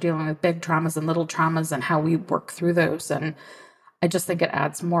of us are dealing with big traumas and little traumas and how we work through those. And I just think it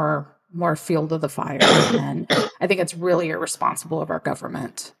adds more fuel to the fire. And I think it's really irresponsible of our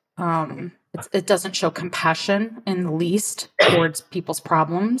government. It doesn't show compassion in the least towards people's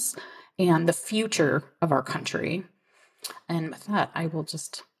problems and the future of our country. And with that, I will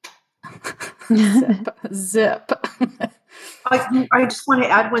just zip. I just want to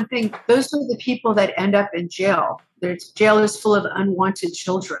add one thing. Those are the people that end up in jail. Jail is full of unwanted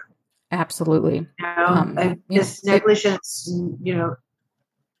children. Absolutely. This negligence,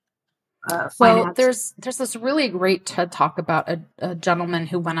 well, there's this really great TED Talk about a gentleman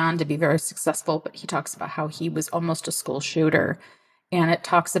who went on to be very successful, but he talks about how he was almost a school shooter. And it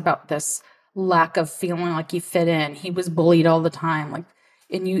talks about this lack of feeling like you fit in. He was bullied all the time.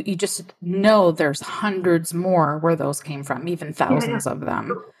 And you just know there's hundreds more where those came from, even thousands of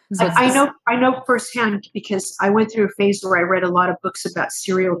them. So I know firsthand because I went through a phase where I read a lot of books about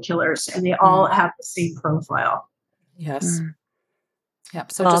serial killers, and they all have the same profile. Yes.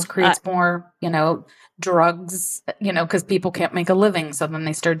 Yep. So it just creates more, drugs, because people can't make a living. So then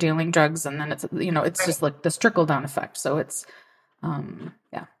they start dealing drugs, and then it's just like this trickle down effect. So it's,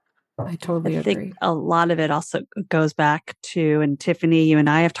 I totally agree. I think a lot of it also goes back to, and Tiffany, you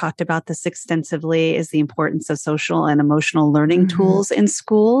and I have talked about this extensively, is the importance of social and emotional learning tools in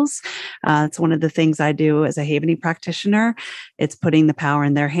schools. It's one of the things I do as a Haveny practitioner. It's putting the power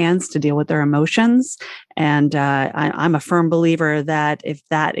in their hands to deal with their emotions. And I'm a firm believer that if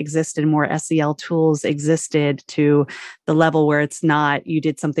that existed, more SEL tools existed to the level where it's not, you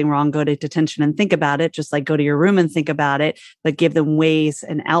did something wrong, go to detention and think about it, just like go to your room and think about it, but give them ways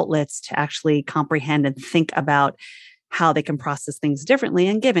and outlets to actually comprehend and think about how they can process things differently.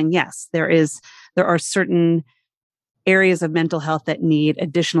 And given, yes, there are certain areas of mental health that need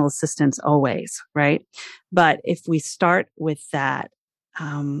additional assistance always, right? But if we start with that,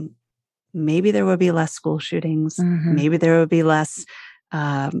 maybe there will be less school shootings. Maybe there will be less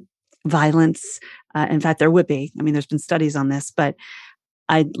violence. In fact, there would be. I mean, there's been studies on this, but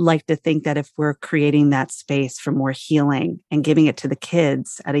I'd like to think that if we're creating that space for more healing and giving it to the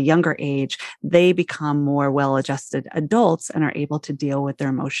kids at a younger age, they become more well-adjusted adults and are able to deal with their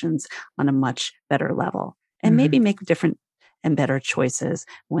emotions on a much better level and maybe make different and better choices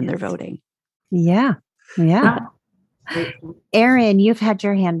when they're voting. Yeah. Yeah. Erin, you've had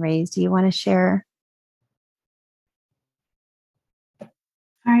your hand raised. Do you want to share?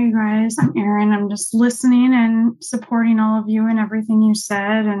 Hi, you guys. I'm Erin. I'm just listening and supporting all of you and everything you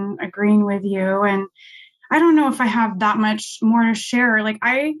said and agreeing with you. And I don't know if I have that much more to share. Like,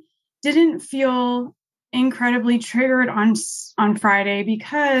 I didn't feel incredibly triggered on Friday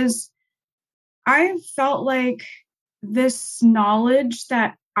because I felt like this knowledge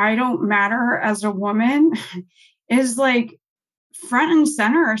that I don't matter as a woman is like front and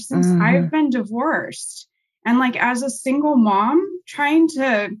center since I've been divorced. And like as a single mom trying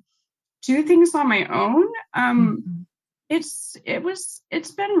to do things on my own, it's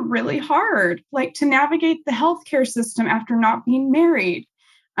been really hard, like to navigate the healthcare system after not being married.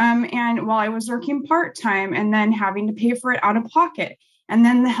 And while I was working part-time and then having to pay for it out of pocket. And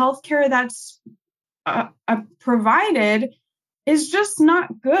then the healthcare that's provided is just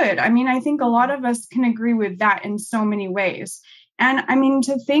not good. I mean, I think a lot of us can agree with that in so many ways. And I mean,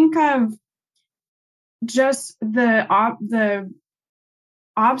 to think of just the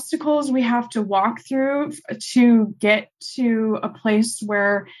obstacles we have to walk through to get to a place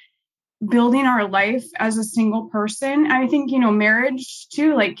where building our life as a single person. I think, marriage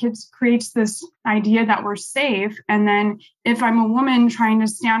too, like kids creates this idea that we're safe. And then if I'm a woman trying to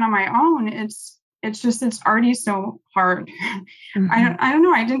stand on my own, it's already so hard. I don't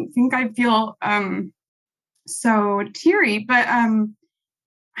know. I didn't think I'd feel so teary, but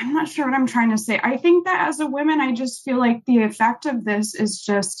I'm not sure what I'm trying to say. I think that as a woman, I just feel like the effect of this is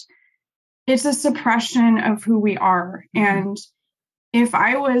it's a suppression of who we are. And if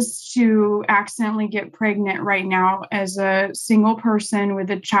I was to accidentally get pregnant right now as a single person with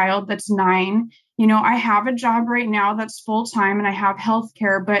a child that's 9, I have a job right now that's full time and I have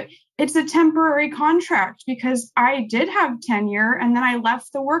healthcare, but it's a temporary contract because I did have tenure and then I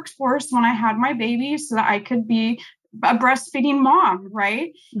left the workforce when I had my baby so that I could be a breastfeeding mom,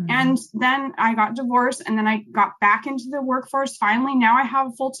 right? And then I got divorced and then I got back into the workforce. Finally, now I have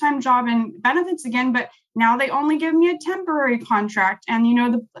a full-time job and benefits again, but now they only give me a temporary contract. And,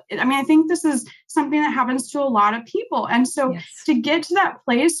 I think this is something that happens to a lot of people. And so to get to that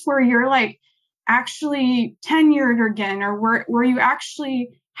place where you're like actually tenured again, or where you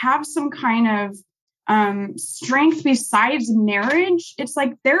actually have some kind of strength besides marriage, it's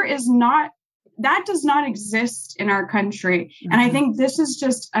like that does not exist in our country. And I think this is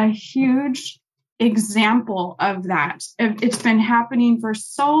just a huge example of that. It's been happening for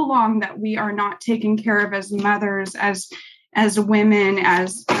so long that we are not taken care of as mothers, as women,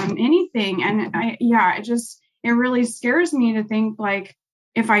 as anything. And it really scares me to think like,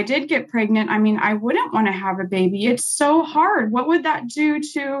 if I did get pregnant, I wouldn't want to have a baby. It's so hard. What would that do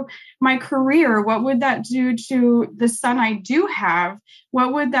to my career? What would that do to the son I do have?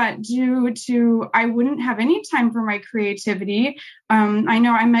 What would that do to, I wouldn't have any time for my creativity. I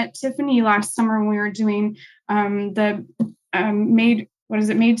know I met Tiffany last summer when we were doing Made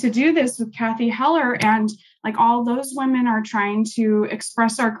to Do This with Kathy Heller. And like all those women are trying to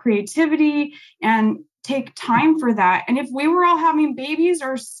express our creativity and take time for that. And if we were all having babies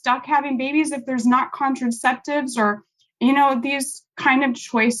or stuck having babies, if there's not contraceptives or, these kind of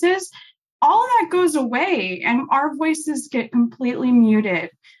choices, all that goes away and our voices get completely muted.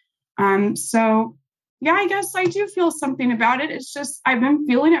 So yeah, I guess I do feel something about it. It's just, I've been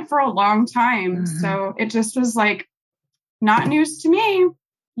feeling it for a long time. So it just was like, not news to me.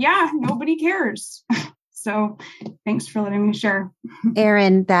 Yeah, nobody cares. So thanks for letting me share.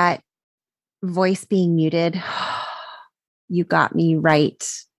 Erin, that voice being muted, you got me right,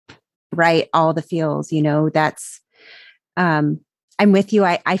 all the feels, that's, I'm with you.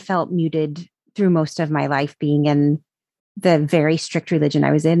 I felt muted through most of my life being in the very strict religion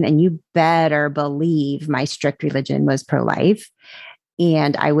I was in. And you better believe my strict religion was pro-life.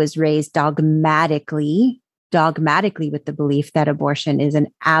 And I was raised dogmatically with the belief that abortion is an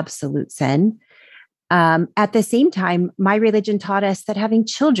absolute sin. At the same time, my religion taught us that having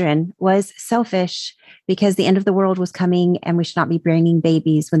children was selfish because the end of the world was coming and we should not be bringing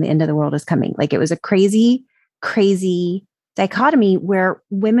babies when the end of the world is coming. Like it was a crazy, crazy dichotomy where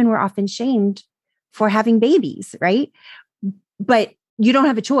women were often shamed for having babies, right? But you don't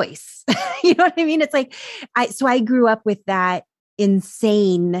have a choice. You know what I mean? It's like, I grew up with that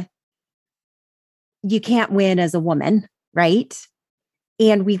insane, you can't win as a woman, right?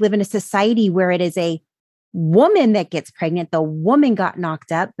 And we live in a society where it is a woman that gets pregnant. The woman got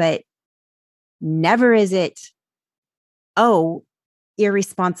knocked up, but never is it, oh,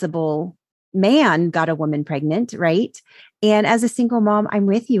 irresponsible man got a woman pregnant, right? And as a single mom, I'm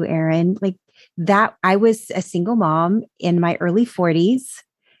with you, Erin. Like that, I was a single mom in my early 40s,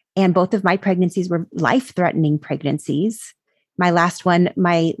 and both of my pregnancies were life-threatening pregnancies. My last one,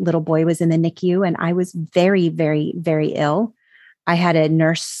 my little boy was in the NICU, and I was very, very, very ill. I had a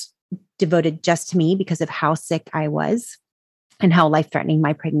nurse devoted just to me because of how sick I was and how life-threatening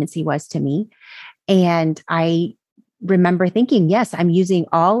my pregnancy was to me. And I remember thinking, yes, I'm using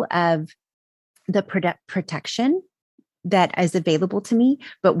all of the protection that is available to me,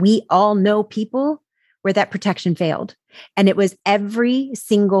 but we all know people where that protection failed. And it was every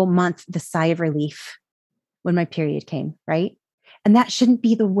single month, the sigh of relief when my period came, right? And that shouldn't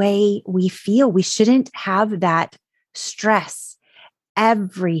be the way we feel. We shouldn't have that stress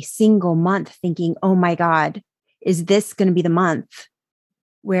every single month thinking, oh my God, is this going to be the month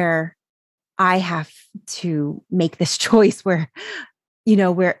where I have to make this choice where,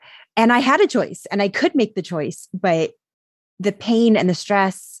 and I had a choice and I could make the choice, but the pain and the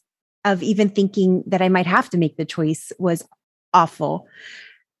stress of even thinking that I might have to make the choice was awful.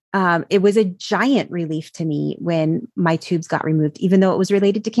 It was a giant relief to me when my tubes got removed, even though it was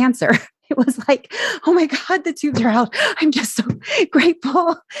related to cancer. It was like, oh my God, the tubes are out. I'm just so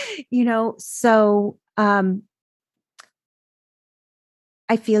grateful, so I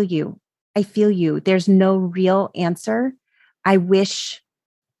feel you. There's no real answer. I wish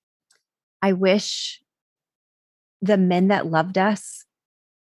the men that loved us,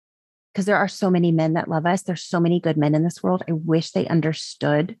 because there are so many men that love us. There's so many good men in this world. I wish they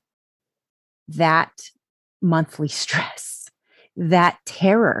understood that monthly stress, that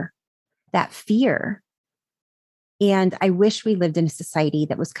terror, that fear. And I wish we lived in a society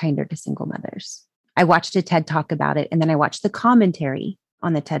that was kinder to single mothers. I watched a TED Talk about it, and then I watched the commentary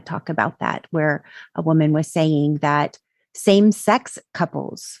on the TED Talk about that, where a woman was saying that same-sex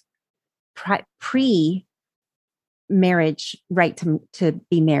couples pre-marriage right to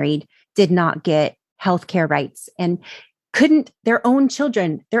be married did not get healthcare rights and their own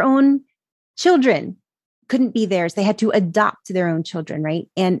children couldn't be theirs. They had to adopt their own children, right?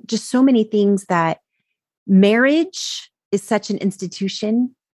 And just so many things that marriage is such an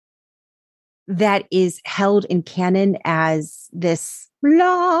institution that is held in canon as this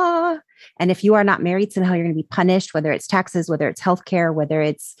law. And if you are not married, somehow you're going to be punished, whether it's taxes, whether it's healthcare, whether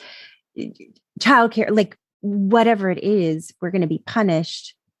it's childcare, like whatever it is, we're going to be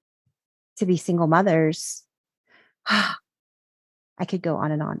punished to be single mothers. I could go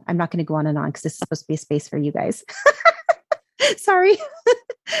on and on. I'm not going to go on and on because this is supposed to be a space for you guys. Sorry.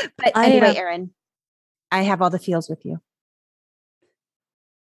 But anyway, Erin, I have all the feels with you.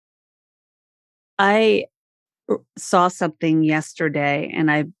 I saw something yesterday, and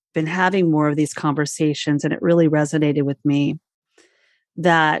I've been having more of these conversations, and it really resonated with me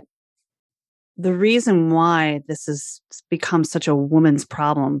that the reason why this has become such a woman's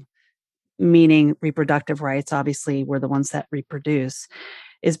problem, meaning reproductive rights, obviously we're the ones that reproduce,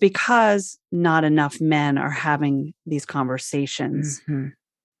 is because not enough men are having these conversations.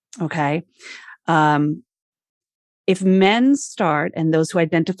 Mm-hmm. Okay. If men start, and those who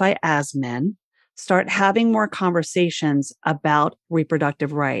identify as men, start having more conversations about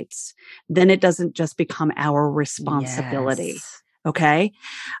reproductive rights, then it doesn't just become our responsibility. Yes. Okay.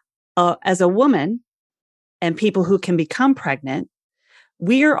 As a woman and people who can become pregnant,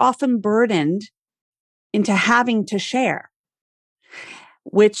 we are often burdened into having to share,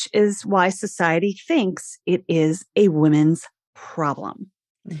 which is why society thinks it is a women's problem.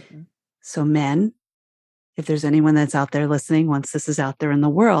 Mm-hmm. So men, if there's anyone that's out there listening, once this is out there in the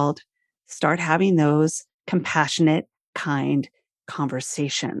world, start having those compassionate, kind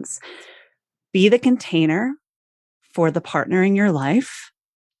conversations. Be the container for the partner in your life.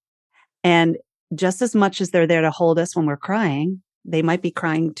 And just as much as they're there to hold us when we're crying, they might be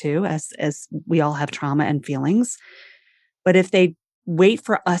crying too, as we all have trauma and feelings. But if they wait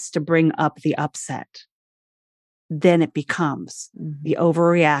for us to bring up the upset, then it becomes the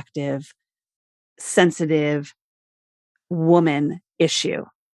overreactive, sensitive woman issue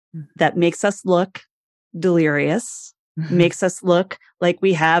that makes us look delirious, makes us look like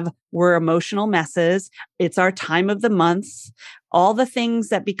we're emotional messes. It's our time of the month, all the things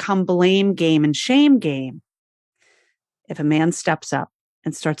that become blame game and shame game. If a man steps up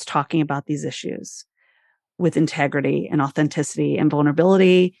and starts talking about these issues with integrity and authenticity and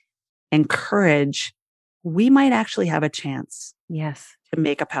vulnerability and courage, we might actually have a chance. Yes. To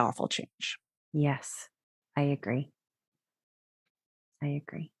make a powerful change. Yes, I agree.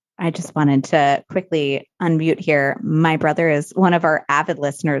 I just wanted to quickly unmute here. My brother is one of our avid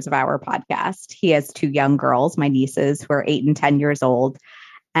listeners of our podcast. He has 2 young girls, my nieces, who are 8 and 10 years old.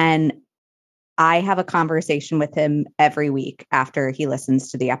 And I have a conversation with him every week after he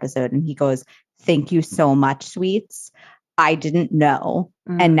listens to the episode. And he goes, "Thank you so much, sweets. I didn't know.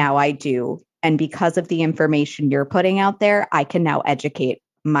 And now I do. And because of the information you're putting out there, I can now educate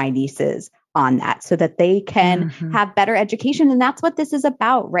my nieces on that so that they can have better education." And that's what this is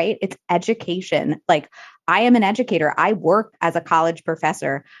about, right? It's education. Like, I am an educator. I work as a college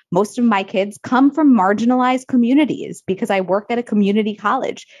professor. Most of my kids come from marginalized communities because I work at a community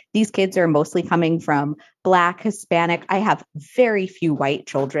college. These kids are mostly coming from Black, Hispanic. I have very few white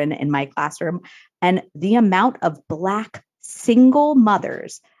children in my classroom. And the amount of Black single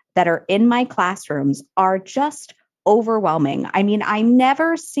mothers that are in my classrooms are just overwhelming. I mean, I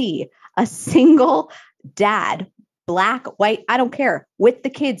never see a single dad, Black, white, I don't care, with the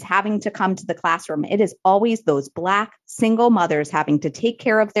kids having to come to the classroom. It is always those Black single mothers having to take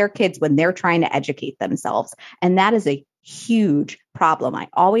care of their kids when they're trying to educate themselves. And that is a huge problem. I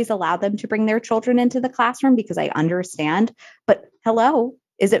always allow them to bring their children into the classroom because I understand. But hello,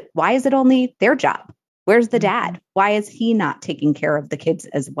 why is it only their job? Where's the dad? Why is he not taking care of the kids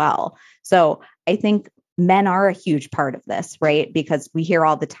as well? So I think men are a huge part of this, right? Because we hear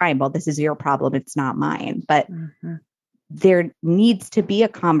all the time, well, this is your problem, it's not mine. But there needs to be a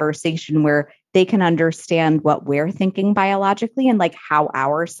conversation where they can understand what we're thinking biologically and like how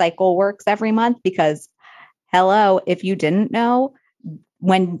our cycle works every month. Because hello, if you didn't know,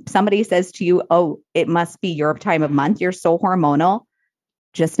 when somebody says to you, "Oh, it must be your time of month, you're so hormonal,"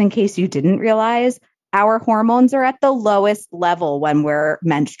 just in case you didn't realize, our hormones are at the lowest level when we're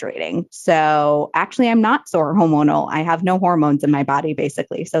menstruating. So actually, I'm not so hormonal. I have no hormones in my body,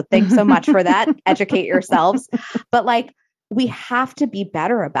 basically. So thanks so much for that. Educate yourselves. But like, we have to be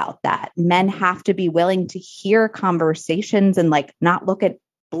better about that. Men have to be willing to hear conversations and like not look at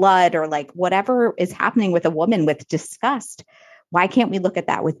blood or like whatever is happening with a woman with disgust. Why can't we look at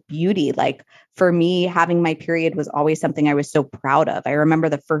that with beauty? Like, for me, having my period was always something I was so proud of. I remember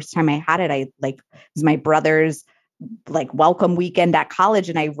the first time I had it, it was my brother's like welcome weekend at college.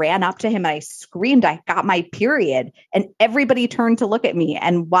 And I ran up to him and I screamed, "I got my period." And everybody turned to look at me.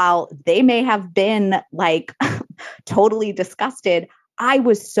 And while they may have been like totally disgusted, I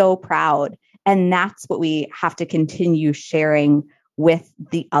was so proud. And that's what we have to continue sharing with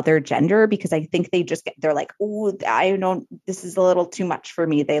the other gender, because I think they're like, "Oh, I don't, this is a little too much for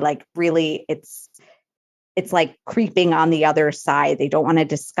me." They like really, it's like creeping on the other side. They don't want to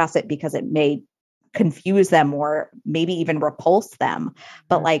discuss it because it may confuse them or maybe even repulse them.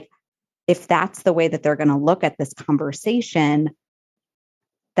 But like, if that's the way that they're going to look at this conversation,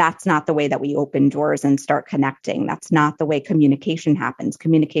 that's not the way that we open doors and start connecting. That's not the way communication happens.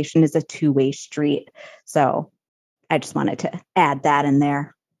 Communication is a two-way street. So I just wanted to add that in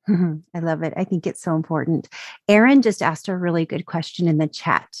there. I love it. I think it's so important. Erin just asked a really good question in the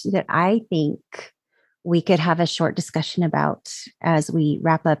chat that I think we could have a short discussion about as we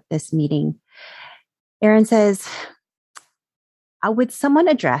wrap up this meeting. Erin says, would someone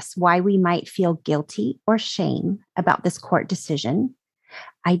address why we might feel guilty or shame about this court decision?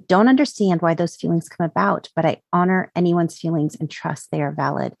 I don't understand why those feelings come about, but I honor anyone's feelings and trust they are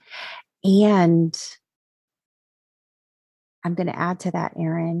valid. And I'm going to add to that,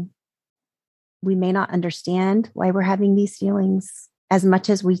 Erin. We may not understand why we're having these feelings as much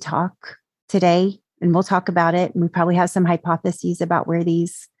as we talk today, and we'll talk about it. And we probably have some hypotheses about where the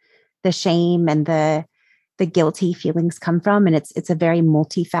shame and the guilty feelings come from. And it's a very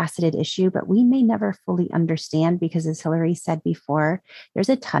multifaceted issue, but we may never fully understand because, as Hillary said before, there's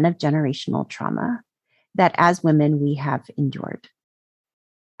a ton of generational trauma that as women we have endured.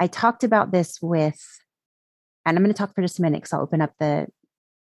 I talked about this and I'm going to talk for just a minute because I'll open up the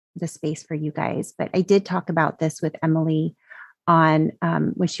space for you guys. But I did talk about this with Emily on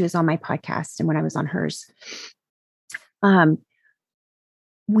when she was on my podcast and when I was on hers.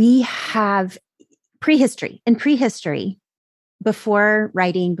 We have prehistory. In prehistory, before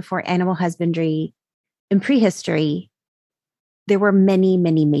writing, before animal husbandry, in prehistory, there were many,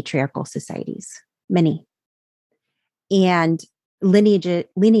 many matriarchal societies, many. And lineage,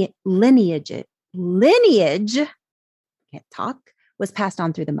 can't talk, was passed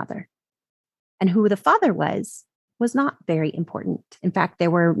on through the mother. And who the father was not very important. In fact,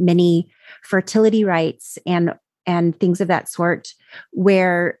 there were many fertility rites and things of that sort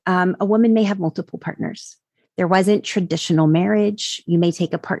where a woman may have multiple partners. There wasn't traditional marriage. You may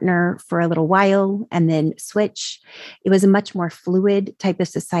take a partner for a little while and then switch. It was a much more fluid type of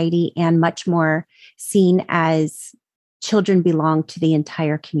society and much more seen as children belong to the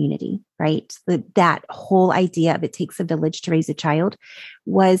entire community, right? That whole idea of it takes a village to raise a child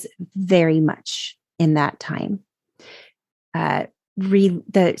was very much in that time.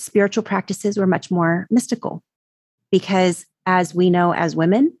 The spiritual practices were much more mystical because, as we know as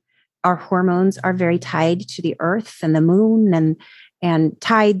women, our hormones are very tied to the earth and the moon and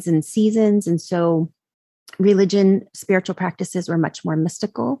tides and seasons. And so religion, spiritual practices were much more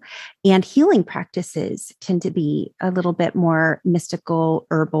mystical, and healing practices tend to be a little bit more mystical,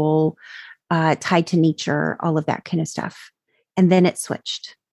 herbal, tied to nature, all of that kind of stuff. And then it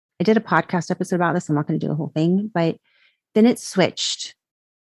switched. I did a podcast episode about this. I'm not going to do the whole thing, but then it switched.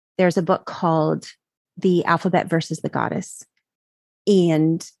 There's a book called The Alphabet versus the Goddess.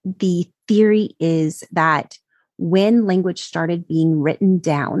 And the theory is that when language started being written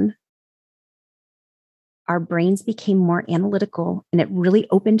down, our brains became more analytical, and it really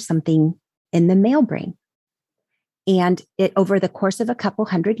opened something in the male brain. And over the course of a couple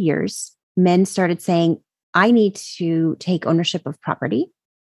hundred years, men started saying, I need to take ownership of property.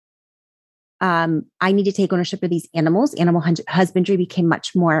 I need to take ownership of these animals. Animal husbandry became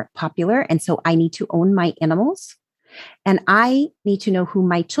much more popular. And so I need to own my animals. And I need to know who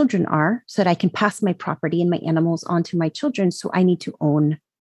my children are so that I can pass my property and my animals on to my children. So I need to own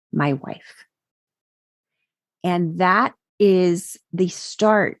my wife. And that is the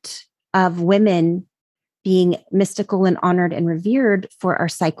start of women being mystical and honored and revered for our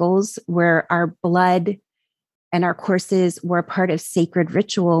cycles, where our blood and our courses were a part of sacred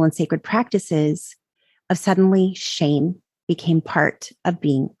ritual and sacred practices. Of suddenly shame became part of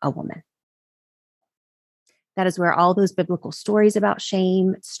being a woman. That is where all those biblical stories about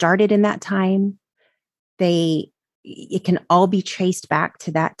shame started in that time. It can all be traced back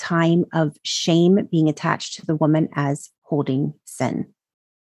to that time of shame being attached to the woman as holding sin.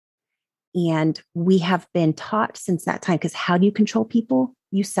 And we have been taught since that time, because how do you control people?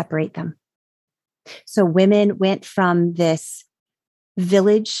 You separate them. So women went from this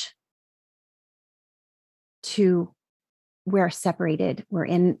village to we're separated. We're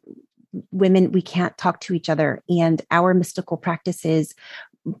in women, we can't talk to each other. And our mystical practices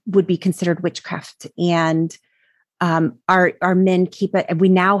would be considered witchcraft. And our men keep it. We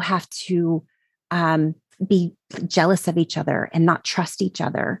now have to be jealous of each other and not trust each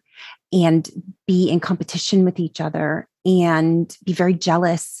other and be in competition with each other and be very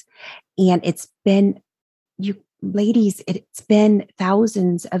jealous. And it's been, you ladies, it's been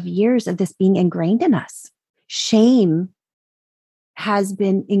thousands of years of this being ingrained in us. Shame has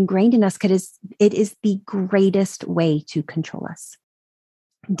been ingrained in us because it is the greatest way to control us.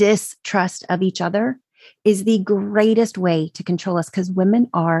 Distrust of each other is the greatest way to control us, because women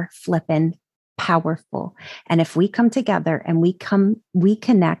are flippin' powerful. And if we come together and we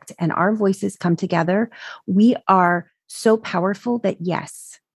connect and our voices come together, we are so powerful that,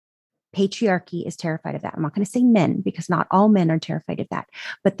 yes, patriarchy is terrified of that. I'm not going to say men, because not all men are terrified of that,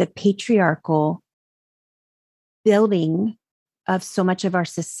 but the patriarchal building of so much of our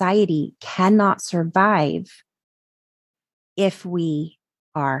society cannot survive if we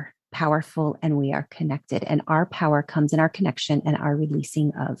are powerful and we are connected, and our power comes in our connection and our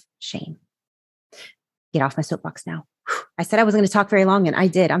releasing of shame. Get off my soapbox now. I said I wasn't going to talk very long, and I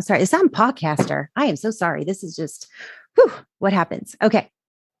did. I'm sorry. I'm a podcaster. I am so sorry. This is just what happens. Okay.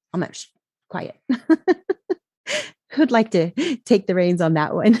 I'm much quiet. Who'd like to take the reins on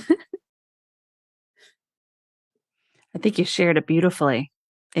that one? I think you shared it beautifully.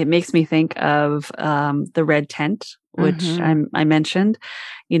 It makes me think of the red tent, which I mentioned.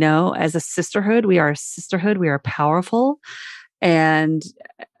 You know, as a sisterhood, we are a sisterhood. We are powerful, and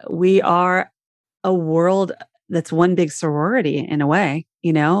we are a world that's one big sorority in a way.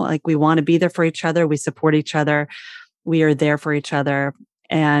 You know, like we want to be there for each other. We support each other. We are there for each other.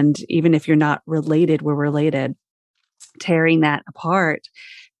 And even if you're not related, we're related. Tearing that apart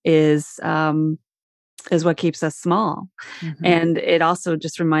is what keeps us small. Mm-hmm. And it also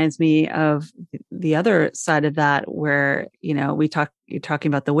just reminds me of the other side of that, where, you know, you're talking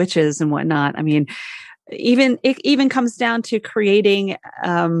about the witches and whatnot. I mean, it even comes down to creating,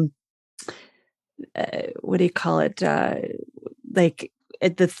 what do you call it? Like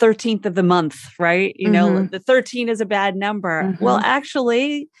at the 13th of the month, right? You know, the 13 is a bad number. Well,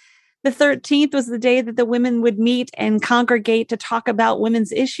 actually, the 13th was the day that the women would meet and congregate to talk about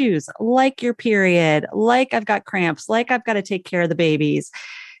women's issues, like your period, like I've got cramps, like I've got to take care of the babies.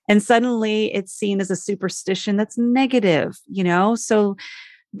 And suddenly it's seen as a superstition that's negative, you know? So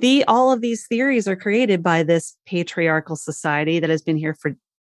all of these theories are created by this patriarchal society that has been here for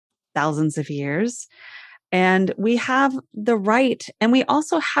thousands of years. And we have the right, and we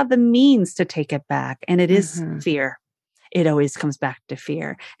also have the means to take it back. And it is fear. it always comes back to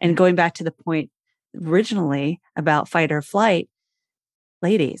fear. And going back to the point originally about fight or flight,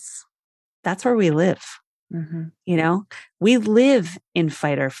 ladies, that's where we live. Mm-hmm. You know, we live in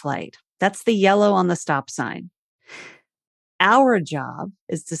fight or flight. That's the yellow on the stop sign. Our job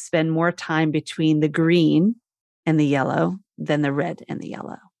is to spend more time between the green and the yellow than the red and the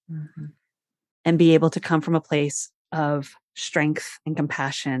yellow. Mm-hmm. And be able to come from a place of strength and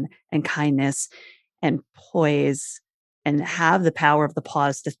compassion and kindness and poise and have the power of the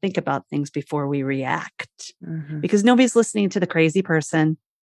pause to think about things before we react. Mm-hmm. Because nobody's listening to the crazy person.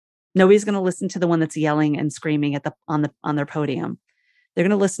 Nobody's going to listen to the one that's yelling and screaming at on their podium. They're going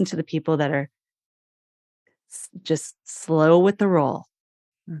to listen to the people that are just slow with the roll.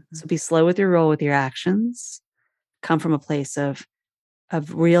 Mm-hmm. So be slow with your roll with your actions. Come from a place of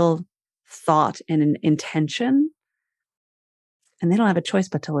real thought and an intention. And they don't have a choice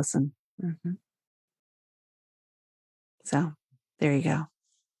but to listen. Mm-hmm. So there you go.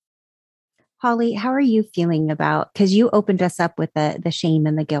 Holly, how are you feeling about, because you opened us up with the shame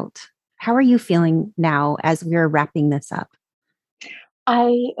and the guilt. How are you feeling now as we're wrapping this up?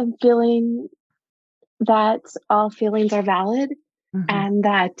 I am feeling that all feelings are valid, Mm-hmm. and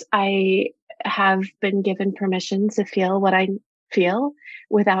that I have been given permission to feel what I feel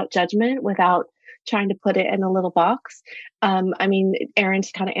without judgment, without trying to put it in a little box. I mean, Erin,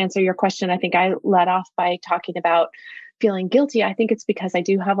 to kind of answer your question, I think I led off by talking about feeling guilty. I think it's because I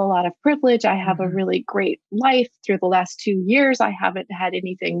do have a lot of privilege. I have a really great life. Through the last 2 years, I haven't had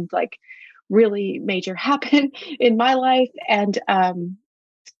anything like really major happen in my life. And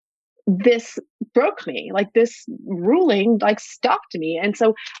this broke me, like this ruling like stopped me. And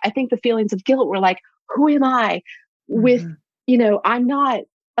so I think the feelings of guilt were like, who am I with, I'm not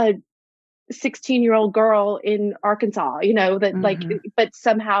a 16-year-old girl in Arkansas, that like, but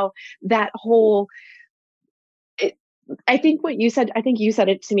somehow that whole, I think you said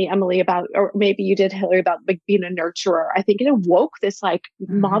it to me, Emily, about, or maybe you did, Hillary, about like being a nurturer. I think it awoke this like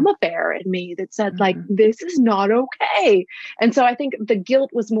mama bear in me that said like, this is not okay. And so I think the guilt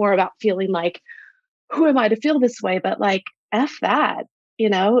was more about feeling like, who am I to feel this way? But like, F that,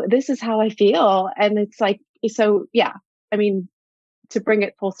 this is how I feel. And it's like, so yeah, I mean, to bring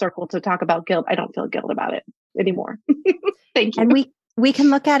it full circle to talk about guilt, I don't feel guilt about it anymore. Thank you. And we can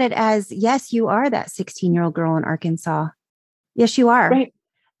look at it as, yes, you are that 16-year-old girl in Arkansas. Yes, you are. Right.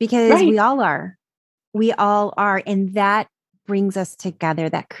 Because we all are. We all are. And that brings us together.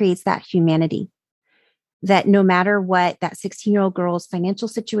 That creates that humanity. That no matter what that 16-year-old girl's financial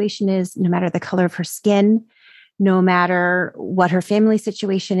situation is, no matter the color of her skin, no matter what her family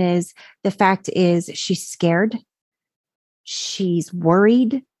situation is, the fact is she's scared. She's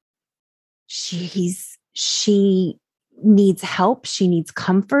worried. She needs help. She needs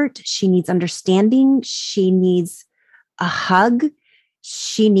comfort. She needs understanding. She needs a hug.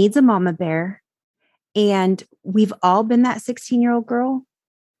 She needs a mama bear. And we've all been that 16-year-old girl.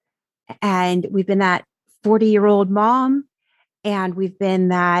 And we've been that 40-year-old mom. And we've been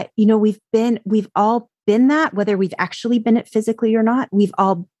that, we've all been that, whether we've actually been it physically or not, we've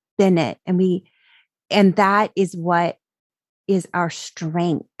all been it. And that is what is our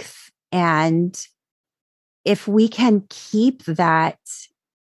strength. And if we can keep that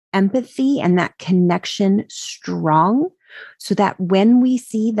empathy and that connection strong, so that when we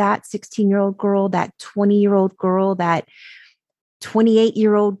see that 16-year-old girl, that 20-year-old girl, that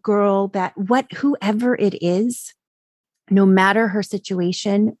 28-year-old girl, that whoever it is, no matter her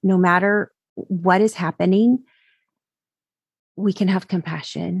situation, no matter what is happening, we can have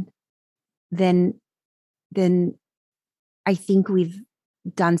compassion. Then I think we've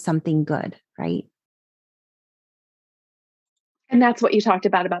done something good, right? And that's what you talked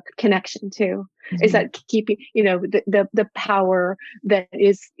about connection too, is that keeping, the power that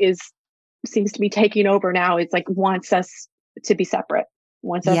is seems to be taking over now. It's like wants us to be separate,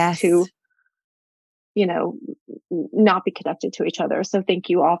 wants us to, not be connected to each other. So thank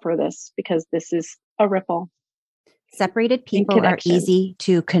you all for this, because this is a ripple. Separated people are easy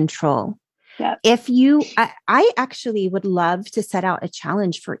to control. Yeah. I actually would love to set out a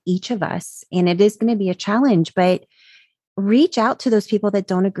challenge for each of us, and it is going to be a challenge, but reach out to those people that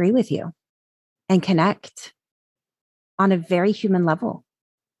don't agree with you and connect on a very human level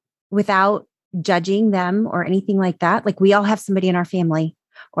without judging them or anything like that. Like, we all have somebody in our family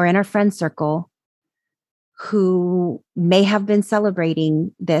or in our friend circle who may have been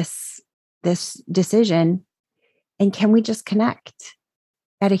celebrating this decision. And can we just connect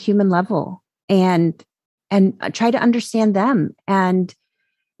at a human level and try to understand them? And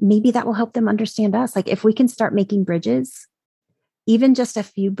maybe that will help them understand us. Like, if we can start making bridges, even just a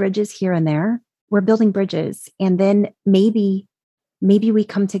few bridges here and there, we're building bridges. And then maybe we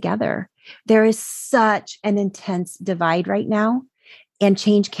come together. There is such an intense divide right now, and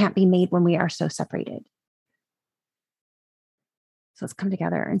change can't be made when we are so separated. So let's come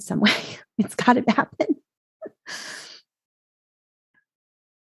together in some way. It's got to happen.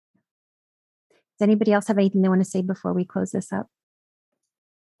 Does anybody else have anything they want to say before we close this up?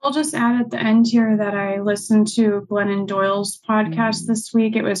 I'll just add at the end here that I listened to Glennon Doyle's podcast this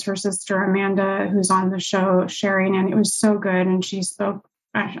week. It was her sister Amanda who's on the show sharing, and it was so good. And she spoke,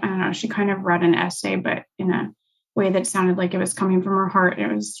 I don't know, she kind of read an essay, but in a way that sounded like it was coming from her heart.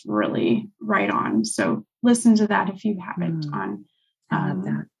 It was really right on. So listen to that if you haven't on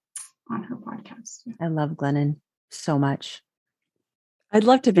her podcast. I love Glennon so much. I'd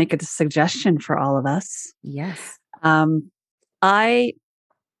love to make a suggestion for all of us. Yes. I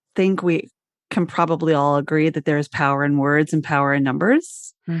think we can probably all agree that there is power in words and power in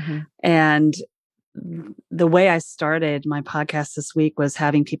numbers. Mm-hmm. And the way I started my podcast this week was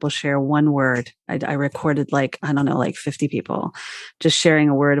having people share one word. I recorded 50 people just sharing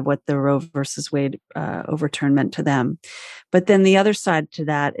a word of what the Roe versus Wade overturn meant to them. But then the other side to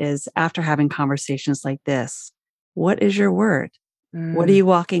that is, after having conversations like this, what is your word? What are you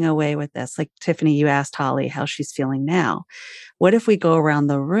walking away with this? Like Tiffany, you asked Holly how she's feeling now. What if we go around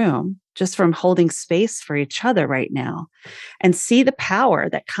the room just from holding space for each other right now and see the power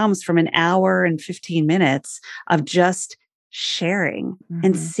that comes from an hour and 15 minutes of just sharing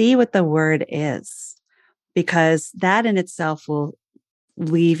and see what the word is, because that in itself will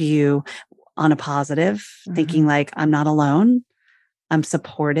leave you on a positive, thinking like, I'm not alone, I'm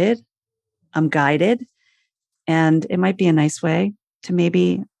supported, I'm guided. And it might be a nice way to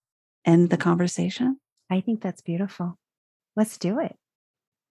maybe end the conversation. I think that's beautiful. Let's do it.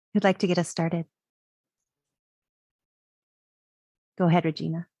 Who'd like to get us started? Go ahead,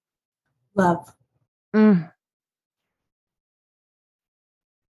 Regina. Love.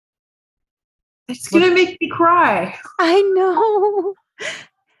 It's going to make me cry. I know.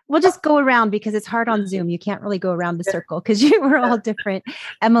 We'll just go around because it's hard on Zoom. You can't really go around the circle because we're all different.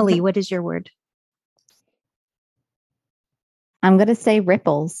 Emily, what is your word? I'm going to say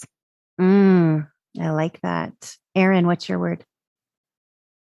ripples. I like that. Erin, what's your word?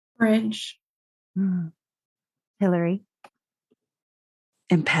 Bridge. Hillary?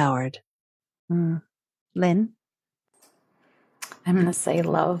 Empowered. Lynn? I'm going to say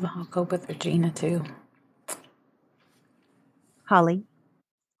love. I'll go with Regina too. Holly?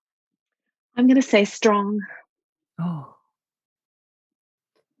 I'm going to say strong. Oh.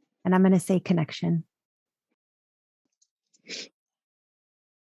 And I'm going to say connection.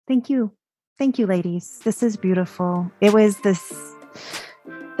 Thank you. Thank you, ladies. This is beautiful. It was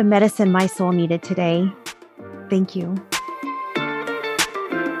the medicine my soul needed today. Thank you.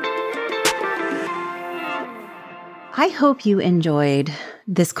 I hope you enjoyed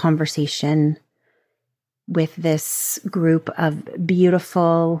this conversation with this group of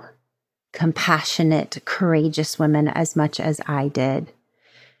beautiful, compassionate, courageous women as much as I did.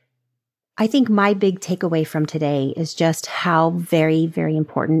 I think my big takeaway from today is just how very, very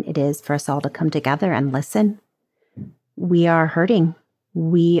important it is for us all to come together and listen. We are hurting.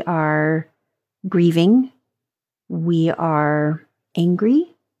 We are grieving. We are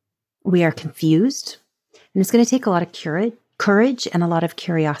angry. We are confused. And it's going to take a lot of courage and a lot of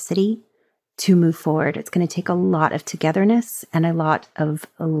curiosity to move forward. It's going to take a lot of togetherness and a lot of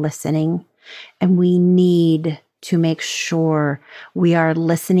listening. And we need to make sure we are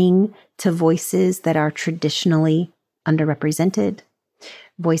listening to voices that are traditionally underrepresented,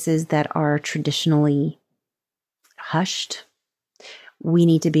 voices that are traditionally hushed. We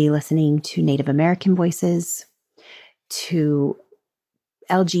need to be listening to Native American voices, to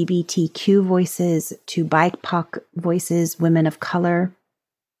LGBTQ voices, to BIPOC voices, women of color.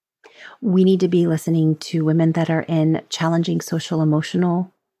 We need to be listening to women that are in challenging social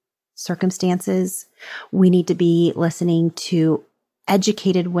emotional circumstances. We need to be listening to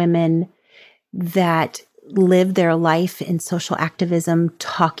educated women that live their life in social activism,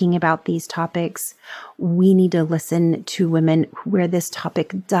 talking about these topics. We need to listen to women where this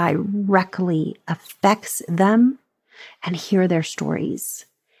topic directly affects them and hear their stories.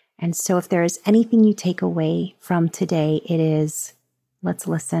 And so if there is anything you take away from today, it is, let's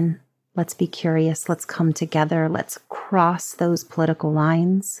listen, let's be curious, let's come together, let's cross those political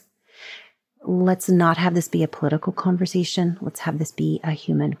lines. Let's not have this be a political conversation. Let's have this be a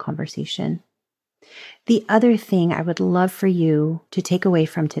human conversation. The other thing I would love for you to take away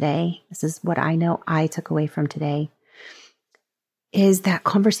from today, this is what I know I took away from today, is that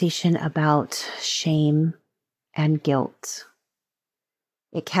conversation about shame and guilt.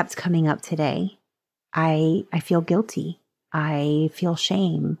 It kept coming up today. I feel guilty. I feel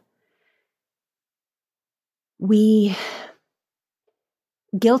shame.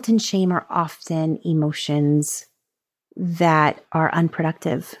 Guilt and shame are often emotions that are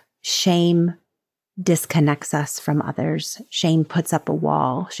unproductive. Shame disconnects us from others. Shame puts up a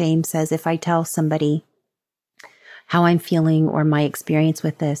wall. Shame says, if I tell somebody how I'm feeling or my experience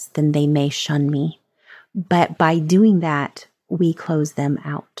with this, then they may shun me. But by doing that, we close them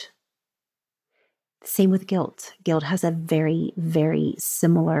out. Same with guilt. Guilt has a very, very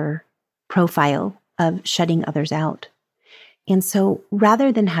similar profile of shutting others out. And so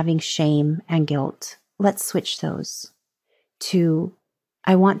rather than having shame and guilt, let's switch those to,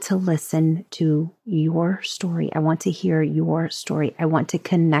 I want to listen to your story. I want to hear your story. I want to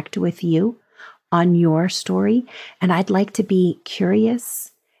connect with you on your story. And I'd like to be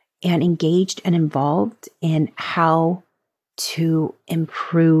curious and engaged and involved in how to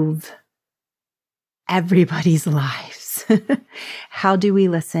improve everybody's lives. How do we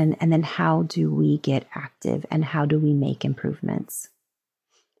listen? And then how do we get active? And how do we make improvements?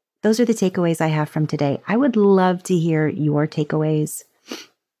 Those are the takeaways I have from today. I would love to hear your takeaways.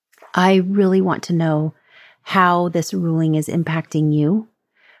 I really want to know how this ruling is impacting you.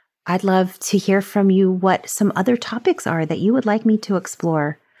 I'd love to hear from you what some other topics are that you would like me to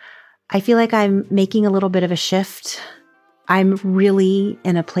explore. I feel like I'm making a little bit of a shift. I'm really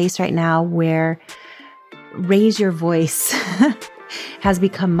in a place right now where raise your voice has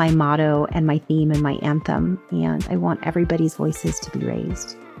become my motto and my theme and my anthem. And I want everybody's voices to be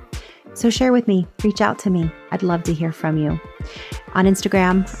raised. So share with me, reach out to me. I'd love to hear from you. On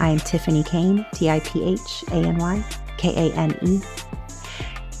Instagram, I am Tiffany Kane, TiphanyKane.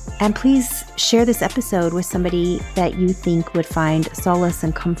 And please share this episode with somebody that you think would find solace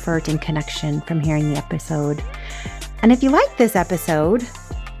and comfort and connection from hearing the episode. And if you like this episode,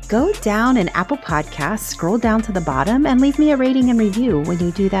 go down in Apple Podcasts, scroll down to the bottom, and leave me a rating and review. When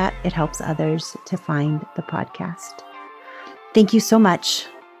you do that, it helps others to find the podcast. Thank you so much.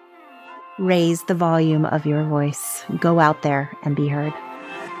 Raise the volume of your voice. Go out there and be heard.